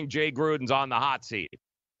don't think Jay Gruden's on the hot seat,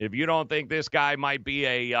 if you don't think this guy might be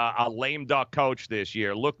a lame duck coach this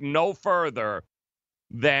year, look no further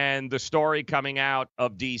than the story coming out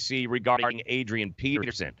of D.C. regarding Adrian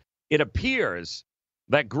Peterson. It appears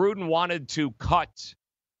that Gruden wanted to cut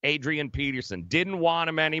Adrian Peterson, didn't want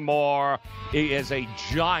him anymore. He is a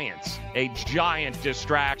giant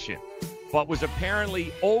distraction, but was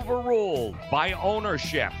apparently overruled by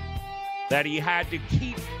ownership that he had to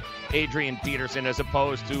keep Adrian Peterson as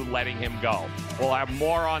opposed to letting him go. We'll have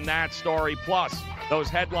more on that story, plus those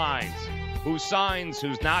headlines. Who signs,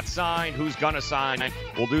 who's not signed, who's going to sign.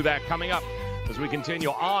 We'll do that coming up as we continue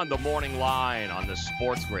on the Morning Line on the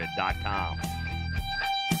sportsgrid.com.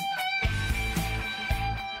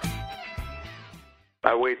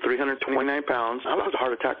 I weighed 329 pounds. I was a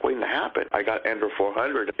heart attack waiting to happen. I got Andro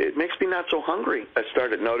 400. It makes me not so hungry. I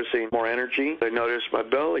started noticing more energy. I noticed my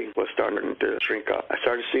belly was starting to shrink up. I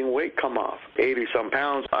started seeing weight come off, 80-some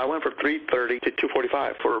pounds. I went from 330 to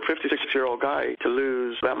 245. For a 56-year-old guy to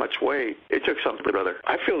lose that much weight, it took something, brother.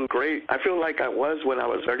 I feel great. I feel like I was when I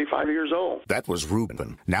was 35 years old. That was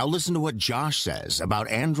Ruben. Now listen to what Josh says about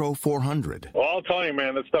Andro 400. Well, I'll tell you,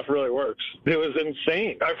 man, that stuff really works. It was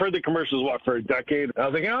insane. I've heard the commercials, for a decade. I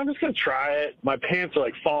was like, I'm just going to try it. My pants are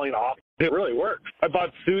like falling off. It really works. I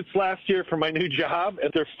bought suits last year for my new job,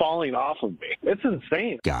 and they're falling off of me. It's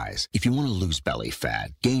insane. Guys, if you want to lose belly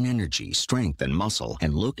fat, gain energy, strength, and muscle,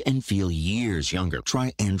 and look and feel years younger,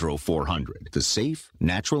 try Andro 400, the safe,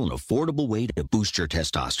 natural, and affordable way to boost your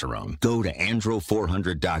testosterone. Go to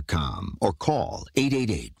andro400.com or call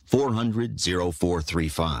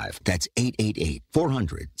 888-400-0435. That's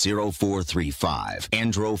 888-400-0435.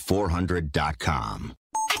 andro400.com.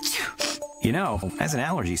 You know, as an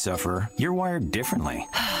allergy sufferer, you're wired differently.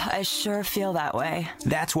 I sure feel that way.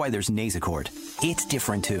 That's why there's Nasacort. It's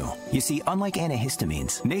different, too. You see, unlike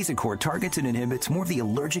antihistamines, Nasacort targets and inhibits more of the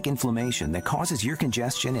allergic inflammation that causes ear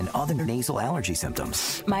congestion and other nasal allergy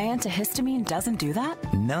symptoms. My antihistamine doesn't do that?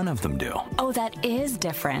 None of them do. Oh, that is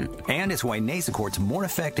different. And it's why Nasacort's more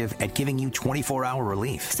effective at giving you 24-hour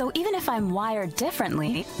relief. So even if I'm wired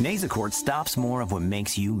differently, Nasacort stops more of what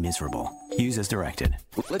makes you miserable. Use as directed.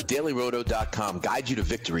 Let DailyRoto.com guide you to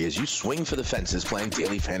victory as you swing for the fences playing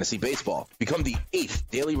daily fantasy baseball. Become the 8th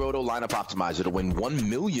Daily Roto lineup optimizer to win $1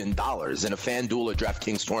 million in a FanDuel or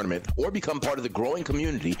DraftKings tournament, or become part of the growing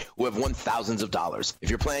community who have won thousands of dollars. If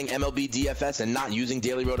you're playing MLB DFS and not using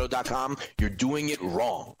DailyRoto.com, you're doing it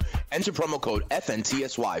wrong. Enter promo code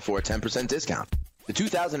FNTSY for a 10% discount. The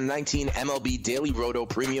 2019 MLB Daily Roto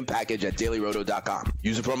Premium Package at DailyRoto.com.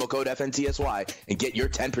 Use the promo code FNTSY and get your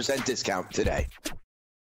 10% discount today.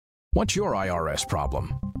 What's your IRS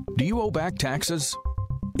problem? Do you owe back taxes?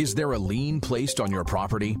 Is there a lien placed on your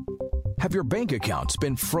property? Have your bank accounts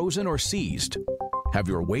been frozen or seized? Have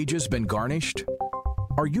your wages been garnished?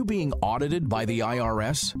 Are you being audited by the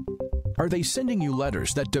IRS? Are they sending you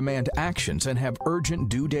letters that demand actions and have urgent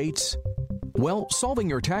due dates? Well, solving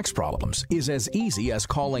your tax problems is as easy as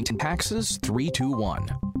calling Taxes 321.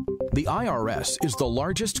 The IRS is the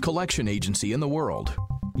largest collection agency in the world.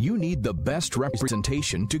 You need the best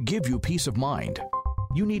representation to give you peace of mind.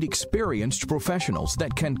 You need experienced professionals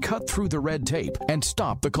that can cut through the red tape and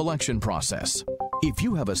stop the collection process. If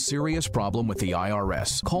you have a serious problem with the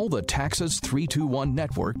IRS, call the Taxes 321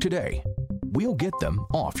 network today. We'll get them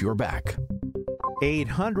off your back.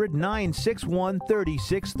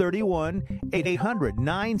 800-961-3631,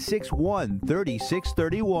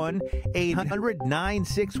 800-961-3631,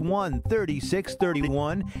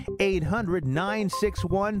 800-961-3631,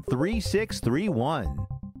 800-961-3631.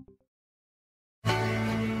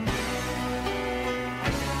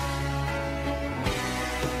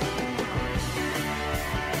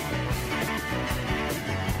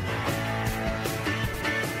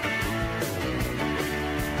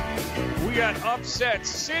 We got upset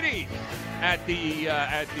city at the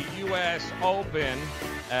U.S. Open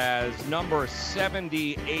as number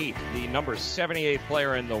 78, the number 78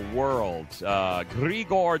 player in the world,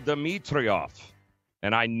 Grigor Dimitrov.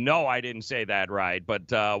 And I know I didn't say that right, but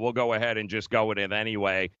we'll go ahead and just go with it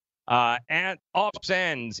anyway. And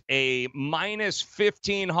upends a minus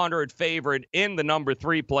 1,500 favorite in the number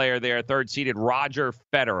 3 player there, third-seeded Roger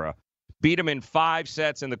Federer. Beat him in 5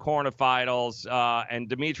 sets in the quarterfinals, and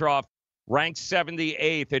Dimitrov ranked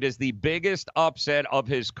 78th. It is the biggest upset of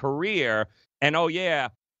his career. And, oh, yeah,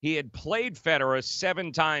 he had played Federer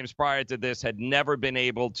 7 times prior to this, had never been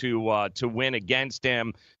able to win against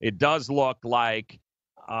him. It does look like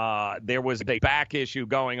there was a back issue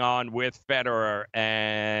going on with Federer,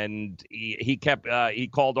 and he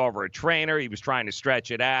called over a trainer. He was trying to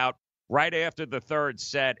stretch it out. Right after the third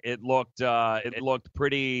set, it looked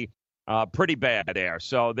pretty bad there.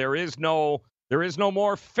 So there is no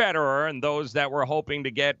more Federer, and those that were hoping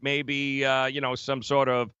to get maybe some sort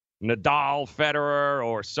of Nadal, Federer,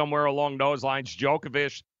 or somewhere along those lines.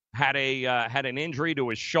 Djokovic had an injury to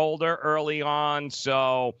his shoulder early on,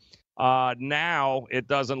 so now it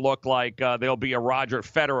doesn't look like there'll be a Roger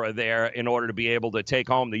Federer there in order to be able to take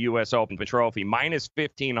home the U.S. Open trophy. Minus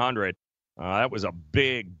 1,500. That was a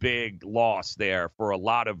big loss there for a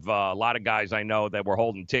lot of guys I know that were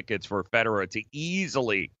holding tickets for Federer to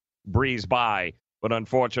easily breeze by. But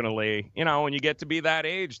unfortunately, when you get to be that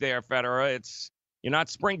age there, Federer, you're not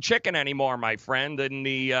spring chicken anymore, my friend. In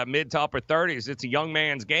the mid to upper 30s, it's a young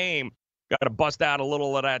man's game. Got to bust out a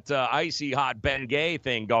little of that icy hot Ben Gay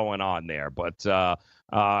thing going on there. But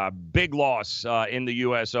big loss in the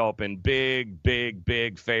U.S. Open.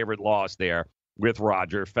 Big favorite loss there with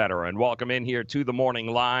Roger Federer. And welcome in here to the Morning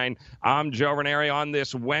Line. I'm Joe Ranieri on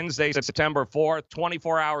this Wednesday, September 4th,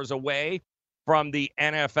 24 hours away from the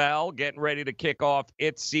NFL, getting ready to kick off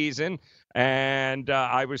its season. And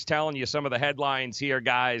I was telling you some of the headlines here,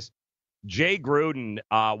 guys. Jay Gruden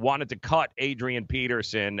wanted to cut Adrian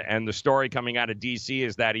Peterson, and the story coming out of D.C.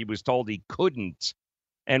 is that he was told he couldn't.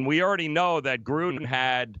 And we already know that Gruden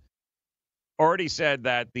had already said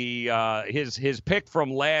that his pick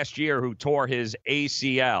from last year, who tore his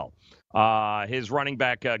ACL, his running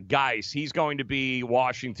back Geis, he's going to be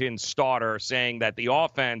Washington's starter, saying that the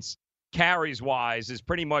offense, carries-wise, is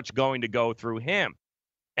pretty much going to go through him.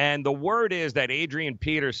 And the word is that Adrian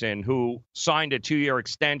Peterson, who signed a 2-year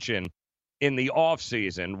extension in the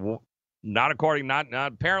offseason,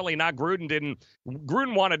 apparently not Gruden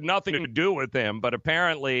wanted nothing to do with him, but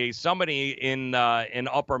apparently somebody in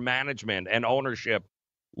upper management and ownership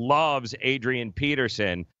loves Adrian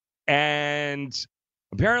Peterson. And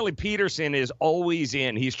apparently Peterson is always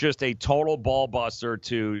in. He's just a total ball buster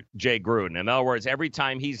to Jay Gruden. In other words, every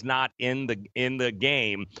time he's not in the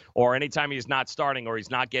game, or anytime he's not starting or he's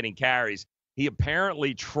not getting carries, he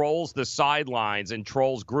apparently trolls the sidelines and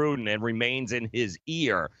trolls Gruden and remains in his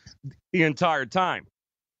ear the entire time.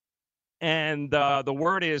 And the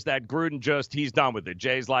word is that Gruden he's done with it.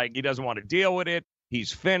 Jay's like, he doesn't want to deal with it.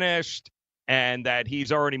 He's finished. And that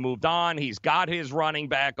he's already moved on. He's got his running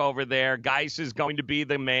back over there. Geis is going to be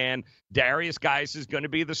the man. Darius Geis is going to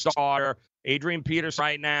be the starter. Adrian Peterson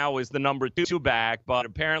right now is the number 2 back, but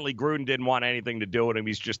apparently Gruden didn't want anything to do with him.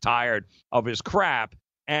 He's just tired of his crap.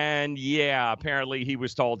 And, yeah, apparently he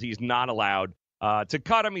was told he's not allowed to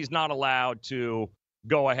cut him. He's not allowed to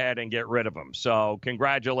go ahead and get rid of him. So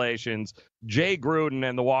congratulations. Jay Gruden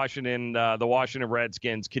and the Washington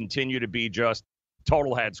Redskins continue to be just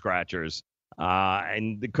total head scratchers.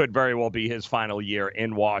 And it could very well be his final year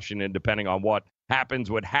in Washington, depending on what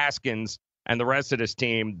happens with Haskins and the rest of this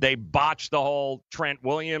team. They botched the whole Trent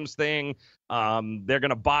Williams thing. They're going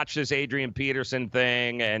to botch this Adrian Peterson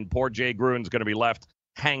thing, and poor Jay Gruden's going to be left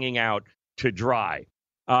hanging out to dry.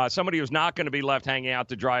 Somebody who's not going to be left hanging out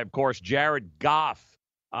to dry, of course, Jared Goff,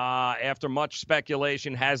 after much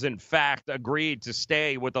speculation, has in fact agreed to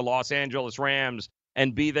stay with the Los Angeles Rams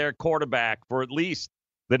and be their quarterback for at least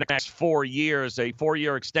the next 4 years, a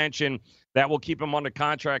 4-year extension that will keep him under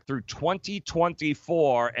contract through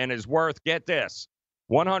 2024 and is worth, get this,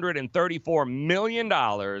 $134 million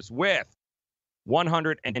with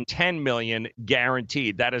 $110 million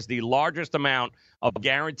guaranteed. That is the largest amount of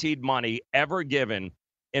guaranteed money ever given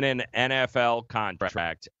in an NFL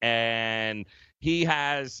contract. And he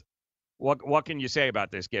has, what can you say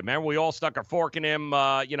about this kid? Man, we all stuck a fork in him,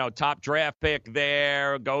 top draft pick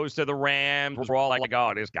there, goes to the Rams. We're all like,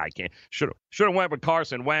 oh, this guy can't. Should have went with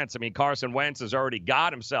Carson Wentz. I mean, Carson Wentz has already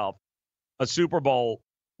got himself a Super Bowl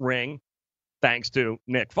ring, thanks to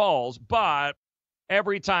Nick Foles. But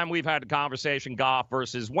every time we've had a conversation, Goff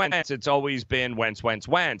versus Wentz, it's always been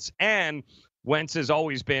Wentz. And Wentz has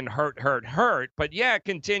always been hurt, but yeah,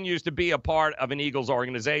 continues to be a part of an Eagles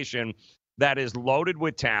organization that is loaded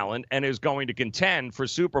with talent and is going to contend for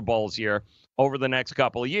Super Bowls here over the next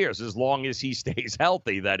couple of years, as long as he stays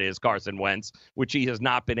healthy, that is, Carson Wentz, which he has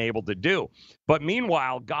not been able to do. But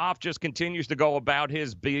meanwhile, Goff just continues to go about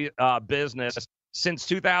his business. Since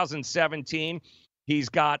 2017, he's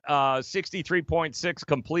got 63.6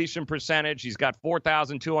 completion percentage. He's got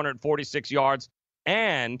 4,246 yards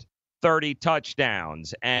and 30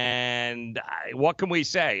 touchdowns. And what can we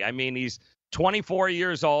say? I mean, he's 24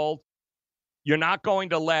 years old. You're not going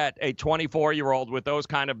to let a 24-year-old with those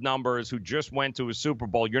kind of numbers who just went to a Super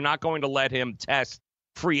Bowl, you're not going to let him test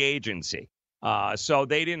free agency. So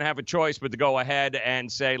they didn't have a choice but to go ahead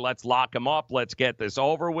and say, let's lock him up. Let's get this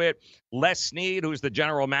over with. Les Snead, who's the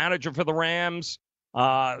general manager for the Rams,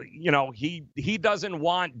 he doesn't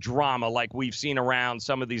want drama like we've seen around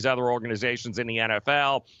some of these other organizations in the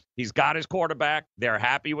NFL. He's got his quarterback. They're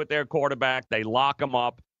happy with their quarterback. They lock him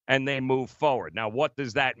up, and they move forward. Now, what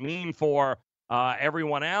does that mean for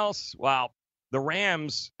everyone else? Well, the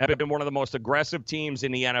Rams have been one of the most aggressive teams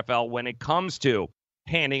in the NFL when it comes to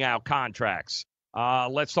handing out contracts.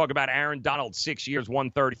 Let's talk about Aaron Donald, 6 years,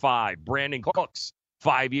 $135. Brandon Cooks,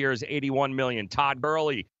 5 years, $81 million. Todd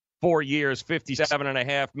Gurley, 4 years,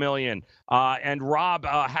 $57.5 million. And Rob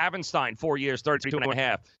Havenstein, 4 years,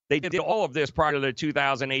 $32.5. They did all of this prior to the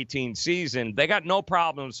 2018 season. They got no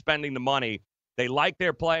problem spending the money. They like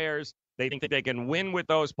their players. They think that they can win with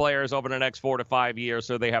those players over the next 4 to 5 years,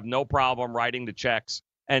 so they have no problem writing the checks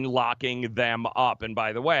and locking them up. And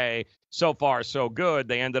by the way, so far so good.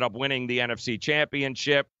 They ended up winning the NFC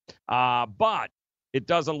Championship, but it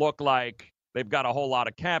doesn't look like they've got a whole lot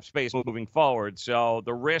of cap space moving forward. So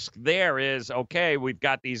the risk there is, okay, we've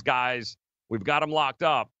got these guys, we've got them locked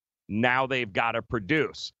up. Now they've got to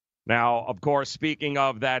produce. Now, of course, speaking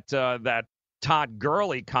of that Todd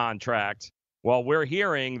Gurley contract, well, we're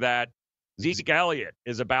hearing that Zeke Elliott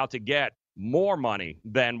is about to get more money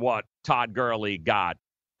than what Todd Gurley got.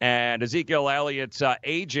 And Ezekiel Elliott's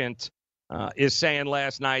agent is saying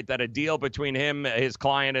last night that a deal between him, his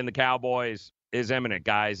client, and the Cowboys is imminent,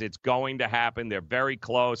 guys. It's going to happen. They're very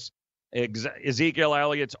close. Ezekiel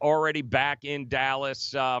Elliott's already back in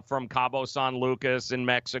Dallas from Cabo San Lucas in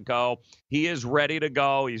Mexico. He is ready to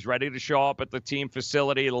go. He's ready to show up at the team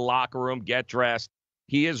facility, the locker room, get dressed.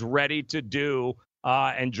 He is ready to do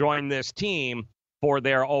and join this team for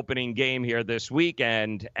their opening game here this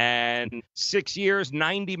weekend. And 6 years,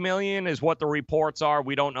 $90 million is what the reports are.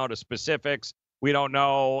 We don't know the specifics. We don't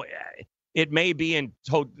know. It may be in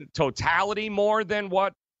totality more than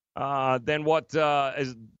what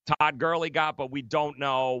is Todd Gurley got, but we don't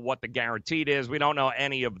know what the guaranteed is. We don't know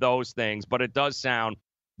any of those things, but it does sound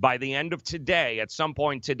by the end of today, at some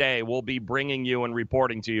point today, we'll be bringing you and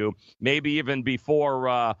reporting to you, maybe even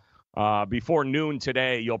before noon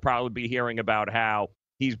today, you'll probably be hearing about how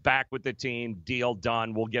he's back with the team, deal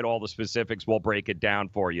done. We'll get all the specifics. We'll break it down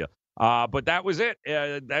for you. But that was it.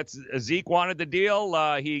 That's Zeke wanted the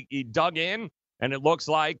deal. He dug in, and it looks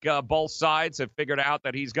like both sides have figured out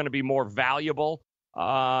that he's going to be more valuable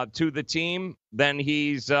to the team than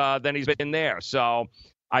he's been there. So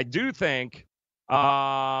I do think,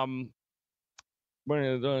 that's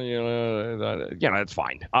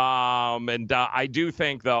fine. And I do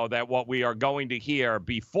think, though, that what we are going to hear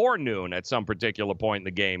before noon at some particular point in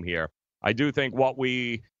the game here, I do think what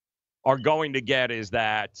we are going to get is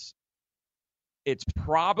that it's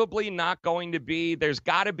probably not going to be, there's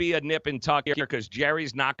got to be a nip and tuck here because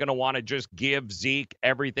Jerry's not going to want to just give Zeke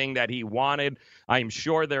everything that he wanted. I'm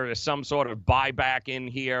sure there is some sort of buyback in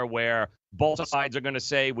here where both sides are going to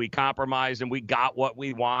say we compromised and we got what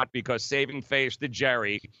we want, because saving face to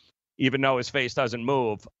Jerry, even though his face doesn't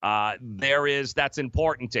move, that's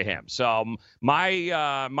important to him. So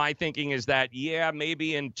my thinking is that, yeah,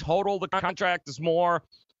 maybe in total the contract is more,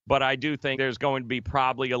 but I do think there's going to be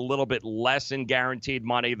probably a little bit less in guaranteed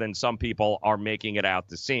money than some people are making it out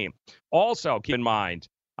to seem. Also, keep in mind,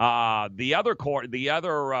 the other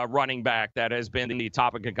running back that has been the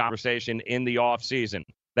topic of conversation in the offseason,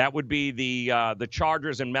 that would be the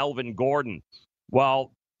Chargers and Melvin Gordon.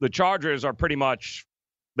 Well, the Chargers are pretty much,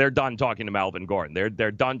 they're done talking to Melvin Gordon.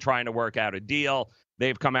 They're done trying to work out a deal.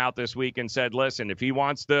 They've come out this week and said, listen, if he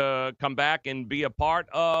wants to come back and be a part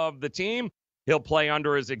of the team, he'll play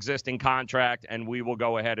under his existing contract, and we will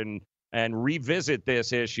go ahead and revisit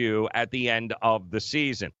this issue at the end of the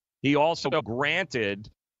season. He also the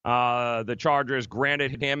Chargers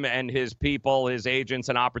granted him and his people, his agents,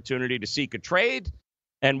 an opportunity to seek a trade.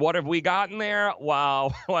 And what have we gotten there?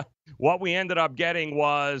 Well, what we ended up getting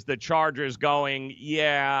was the Chargers going,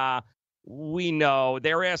 yeah, we know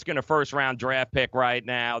they're asking a first-round draft pick right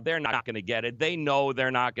now. They're not going to get it. They know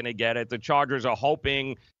they're not going to get it. The Chargers are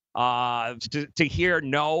hoping to hear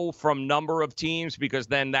no from number of teams, because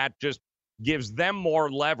then that just gives them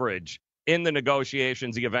more leverage in the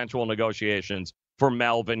negotiations, the eventual negotiations for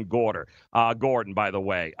Melvin Gordon, by the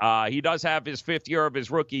way. He does have his 5th year of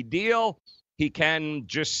his rookie deal. He can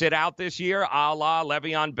just sit out this year, a la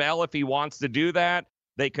Le'Veon Bell, if he wants to do that.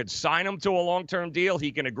 They could sign him to a long-term deal.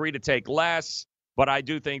 He can agree to take less. But I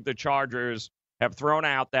do think the Chargers have thrown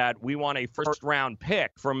out that we want a first-round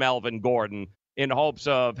pick for Melvin Gordon in hopes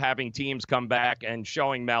of having teams come back and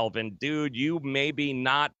showing Melvin, dude, you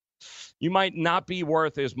might not be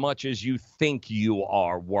worth as much as you think you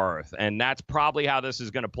are worth. And that's probably how this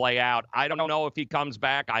is going to play out. I don't know if he comes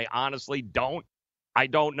back. I honestly don't. I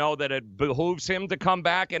don't know that it behooves him to come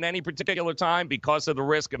back at any particular time because of the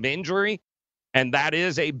risk of injury. And that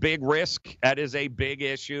is a big risk. That is a big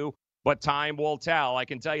issue. But time will tell. I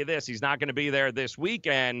can tell you this. He's not going to be there this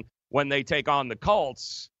weekend when they take on the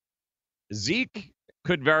Colts. Zeke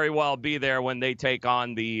could very well be there when they take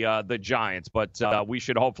on the Giants. But we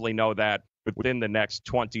should hopefully know that within the next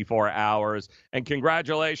 24 hours. And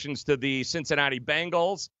congratulations to the Cincinnati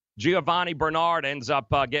Bengals. Giovanni Bernard ends up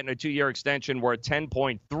getting a 2-year extension worth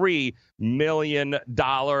 $10.3 million.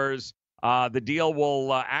 The deal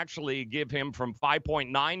will actually give him from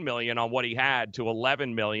 $5.9 million on what he had to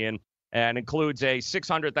 $11 million, and includes a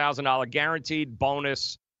 $600,000 guaranteed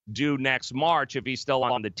bonus due next March if he's still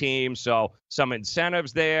on the team. So some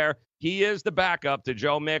incentives there. He is the backup to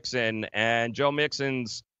Joe Mixon, and Joe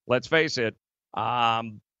Mixon's, let's face it,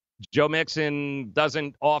 Joe Mixon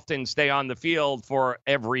doesn't often stay on the field for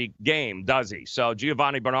every game, does he? So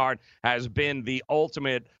Giovanni Bernard has been the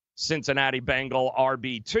ultimate Cincinnati Bengal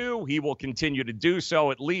RB2. He will continue to do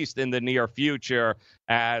so, at least in the near future,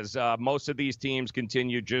 as most of these teams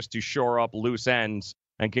continue just to shore up loose ends.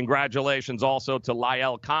 And congratulations also to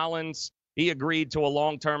La'el Collins. He agreed to a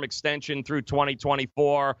long-term extension through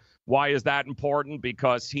 2024. Why is that important?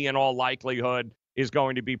 Because he, in all likelihood, is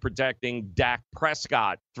going to be protecting Dak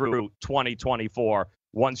Prescott through 2024.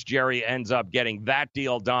 Once Jerry ends up getting that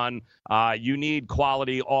deal done, you need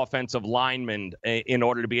quality offensive linemen in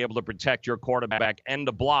order to be able to protect your quarterback and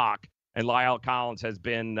the block. And La'el Collins has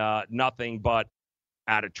been nothing but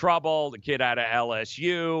out of trouble. The kid out of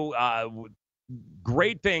LSU.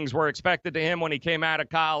 Great things were expected to him when he came out of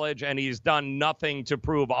college, and he's done nothing to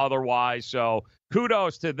prove otherwise. So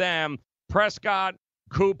kudos to them. Prescott,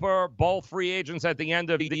 Cooper, both free agents at the end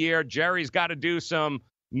of the year. Jerry's got to do some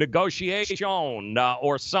negotiation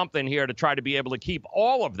or something here to try to be able to keep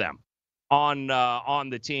all of them on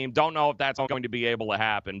the team. Don't know if that's going to be able to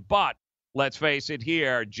happen, but let's face it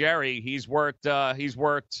here, Jerry, he's worked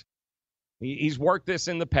this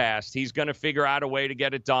in the past. He's going to figure out a way to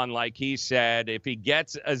get it done. Like he said, if he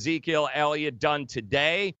gets Ezekiel Elliott done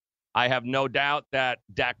today, I have no doubt that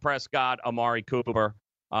Dak Prescott, Amari Cooper,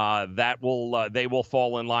 they will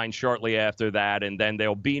fall in line shortly after that, and then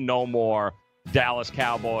there'll be no more Dallas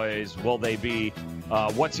Cowboys. Will they be?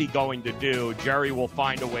 What's he going to do? Jerry will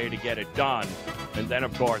find a way to get it done. And then,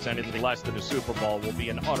 of course, anything less than a Super Bowl will be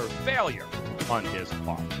an utter failure on his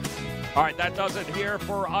part. All right, that does it here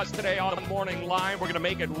for us today on the Morning Line. We're going to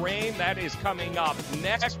make it rain. That is coming up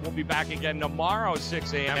next. We'll be back again tomorrow,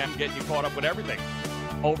 6 a.m., getting you caught up with everything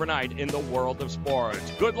overnight in the world of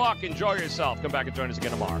sports. Good luck. Enjoy yourself. Come back and join us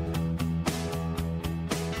again tomorrow.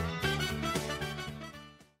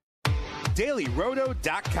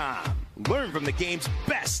 DailyRoto.com. Learn from the game's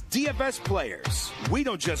best DFS players. We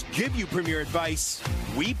don't just give you premier advice,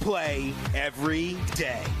 we play every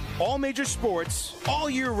day. All major sports, all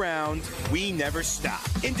year round, we never stop.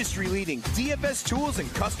 Industry-leading DFS tools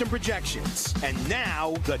and custom projections. And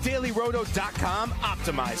now, the DailyRoto.com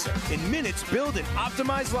Optimizer. In minutes, build and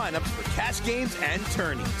optimize lineups for cash games and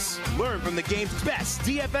tourneys. Learn from the game's best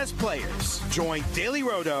DFS players. Join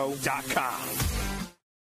DailyRoto.com.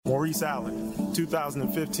 Maurice Allen,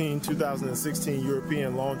 2015-2016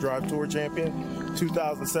 European Long Drive Tour Champion,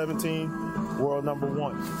 2017 World Number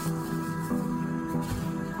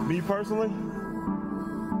 1. Me personally,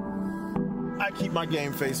 I keep my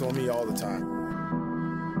game face on me all the time.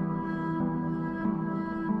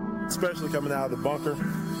 Especially coming out of the bunker,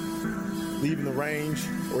 leaving the range,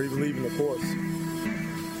 or even leaving the course.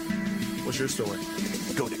 What's your story?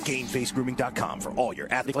 Go to GameFaceGrooming.com for all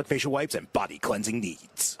your athlete facial wipes and body cleansing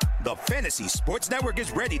needs. The Fantasy Sports Network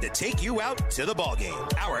is ready to take you out to the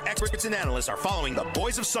ballgame. Our experts and analysts are following the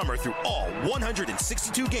Boys of Summer through all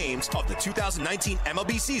 162 games of the 2019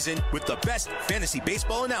 MLB season with the best fantasy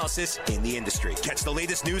baseball analysis in the industry. Catch the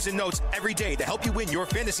latest news and notes every day to help you win your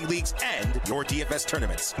fantasy leagues and your DFS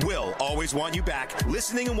tournaments. We'll always want you back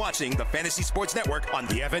listening and watching the Fantasy Sports Network on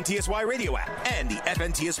the FNTSY radio app and the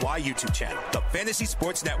FNTSY YouTube channel. The Fantasy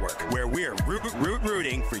Sports Network, where we're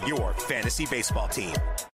rooting for your fantasy baseball team.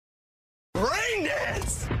 Rain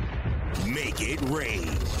dance! Make it rain.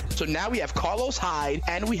 So now we have Carlos Hyde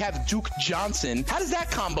and we have Duke Johnson. How does that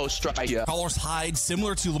combo strike you? Carlos Hyde,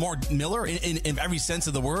 similar to Lamar Miller in every sense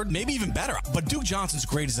of the word, maybe even better. But Duke Johnson's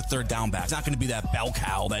great as a third down back. He's not going to be that bell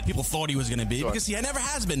cow that people thought he was going to be because he never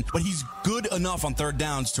has been. But he's good enough on third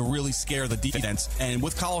downs to really scare the defense. And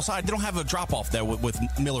with Carlos Hyde, they don't have a drop-off there with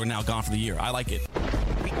Miller now gone for the year. I like it.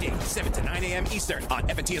 Weekdays, 7 to 9 a.m. Eastern on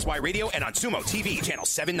FNTSY Radio and on Sumo TV, channel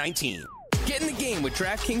 719. Get in the game with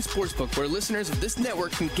DraftKings Sportsbook, where listeners of this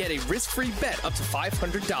network can get a risk-free bet up to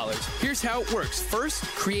 $500. Here's how it works. First,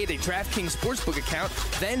 create a DraftKings Sportsbook account,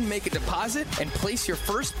 then make a deposit and place your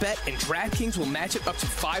first bet, and DraftKings will match it up to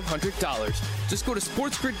 $500. Just go to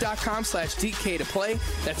sportsgrid.com/DK to play.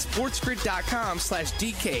 That's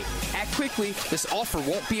sportsgrid.com/DK. Act quickly. This offer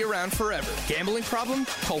won't be around forever. Gambling problem?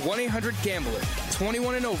 Call 1-800-GAMBLER.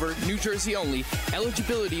 21 and over, New Jersey only.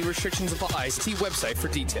 Eligibility restrictions apply. See website for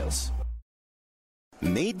details.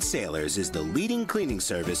 Maid Sailors is the leading cleaning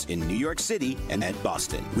service in New York City and at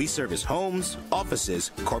Boston. We service homes, offices,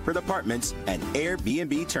 corporate apartments, and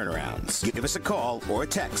Airbnb turnarounds. Give us a call or a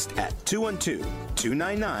text at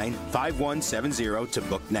 212-299-5170 to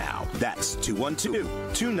book now. That's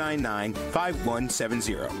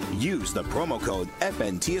 212-299-5170. Use the promo code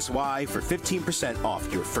FNTSY for 15%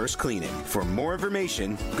 off your first cleaning. For more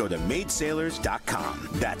information, go to maidsailors.com.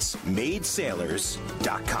 That's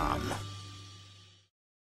maidsailors.com.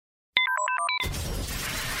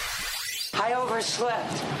 I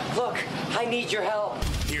overslept. Look, I need your help.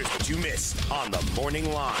 Here's what you missed on the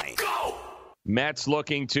morning line. Go! Mets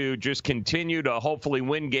looking to just continue to hopefully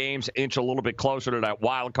win games, inch a little bit closer to that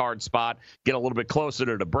wild card spot, get a little bit closer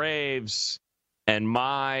to the Braves. And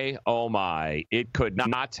my, oh my, it could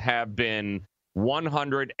not have been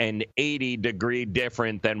 180-degree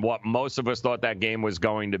different than what most of us thought that game was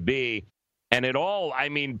going to be. And it all, I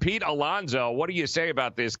mean, Pete Alonso, what do you say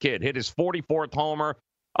about this kid? Hit his 44th homer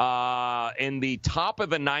in the top of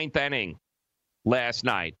the ninth inning last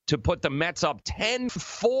night to put the Mets up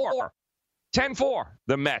 10-4. 10-4,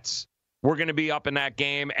 the Mets. We're going to be up in that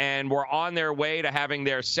game, and we're on their way to having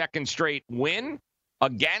their second straight win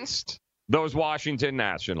against those Washington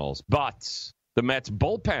Nationals. But the Mets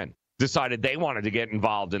bullpen decided they wanted to get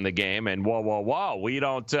involved in the game, and whoa, we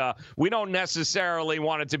don't necessarily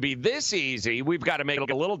want it to be this easy. We've got to make it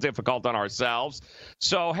a little difficult on ourselves.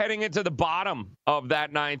 So heading into the bottom of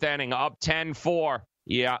that ninth inning, up 10-4.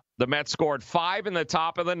 Yeah, the Mets scored 5 in the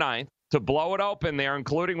top of the ninth to blow it open there,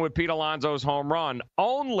 including with Pete Alonso's home run,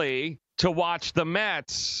 only to watch the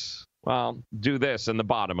Mets, well, do this in the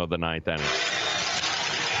bottom of the ninth inning.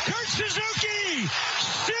 Kurt Suzuki,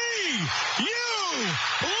 see you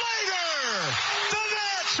later. The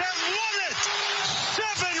Mets have won it.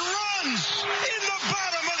 7 runs in the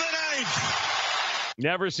bottom of the ninth.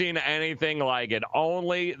 Never seen anything like it.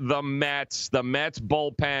 Only the Mets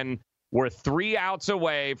bullpen were 3 outs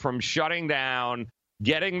away from shutting down,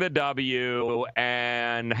 getting the W,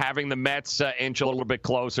 and having the Mets inch a little bit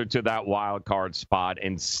closer to that wild card spot.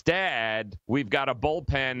 Instead, we've got a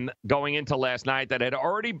bullpen going into last night that had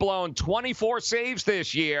already blown 24 saves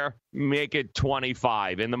this year, make it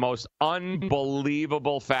 25 in the most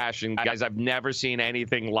unbelievable fashion. Guys, I've never seen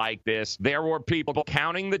anything like this. There were people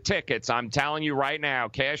counting the tickets. I'm telling you right now,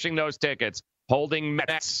 cashing those tickets, holding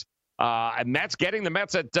Mets. Mets getting the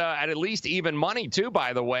Mets at least even money, too,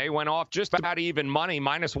 by the way. Went off just about even money.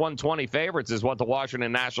 Minus 120 favorites is what the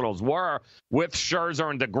Washington Nationals were. With Scherzer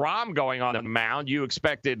and DeGrom going on the mound, you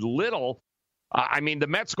expected little. The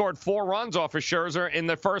Mets scored 4 runs off of Scherzer in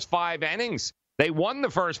the first 5 innings. They won the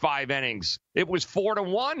first 5 innings. It was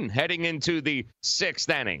 4-1 heading into the 6th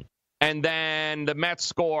inning. And then the Mets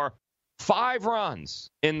score 5 runs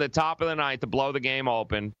in the top of the ninth to blow the game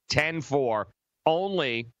open, 10-4,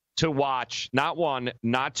 only to watch not 1,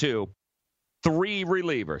 not 2, 3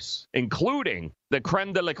 relievers, including the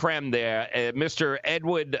creme de la creme there, Mr.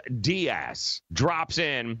 Edwin Diaz drops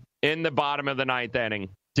in the bottom of the ninth inning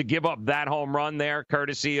to give up that home run there,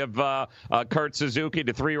 courtesy of Kurt Suzuki,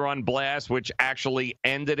 the 3-run blast, which actually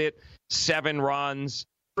ended it. 7 runs.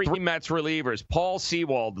 3 Mets relievers, Paul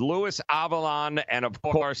Sewald, Luis Avilan, and, of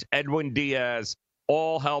course, Edwin Diaz,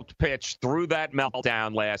 all helped pitch through that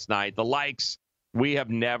meltdown last night. The likes we have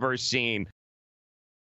never seen.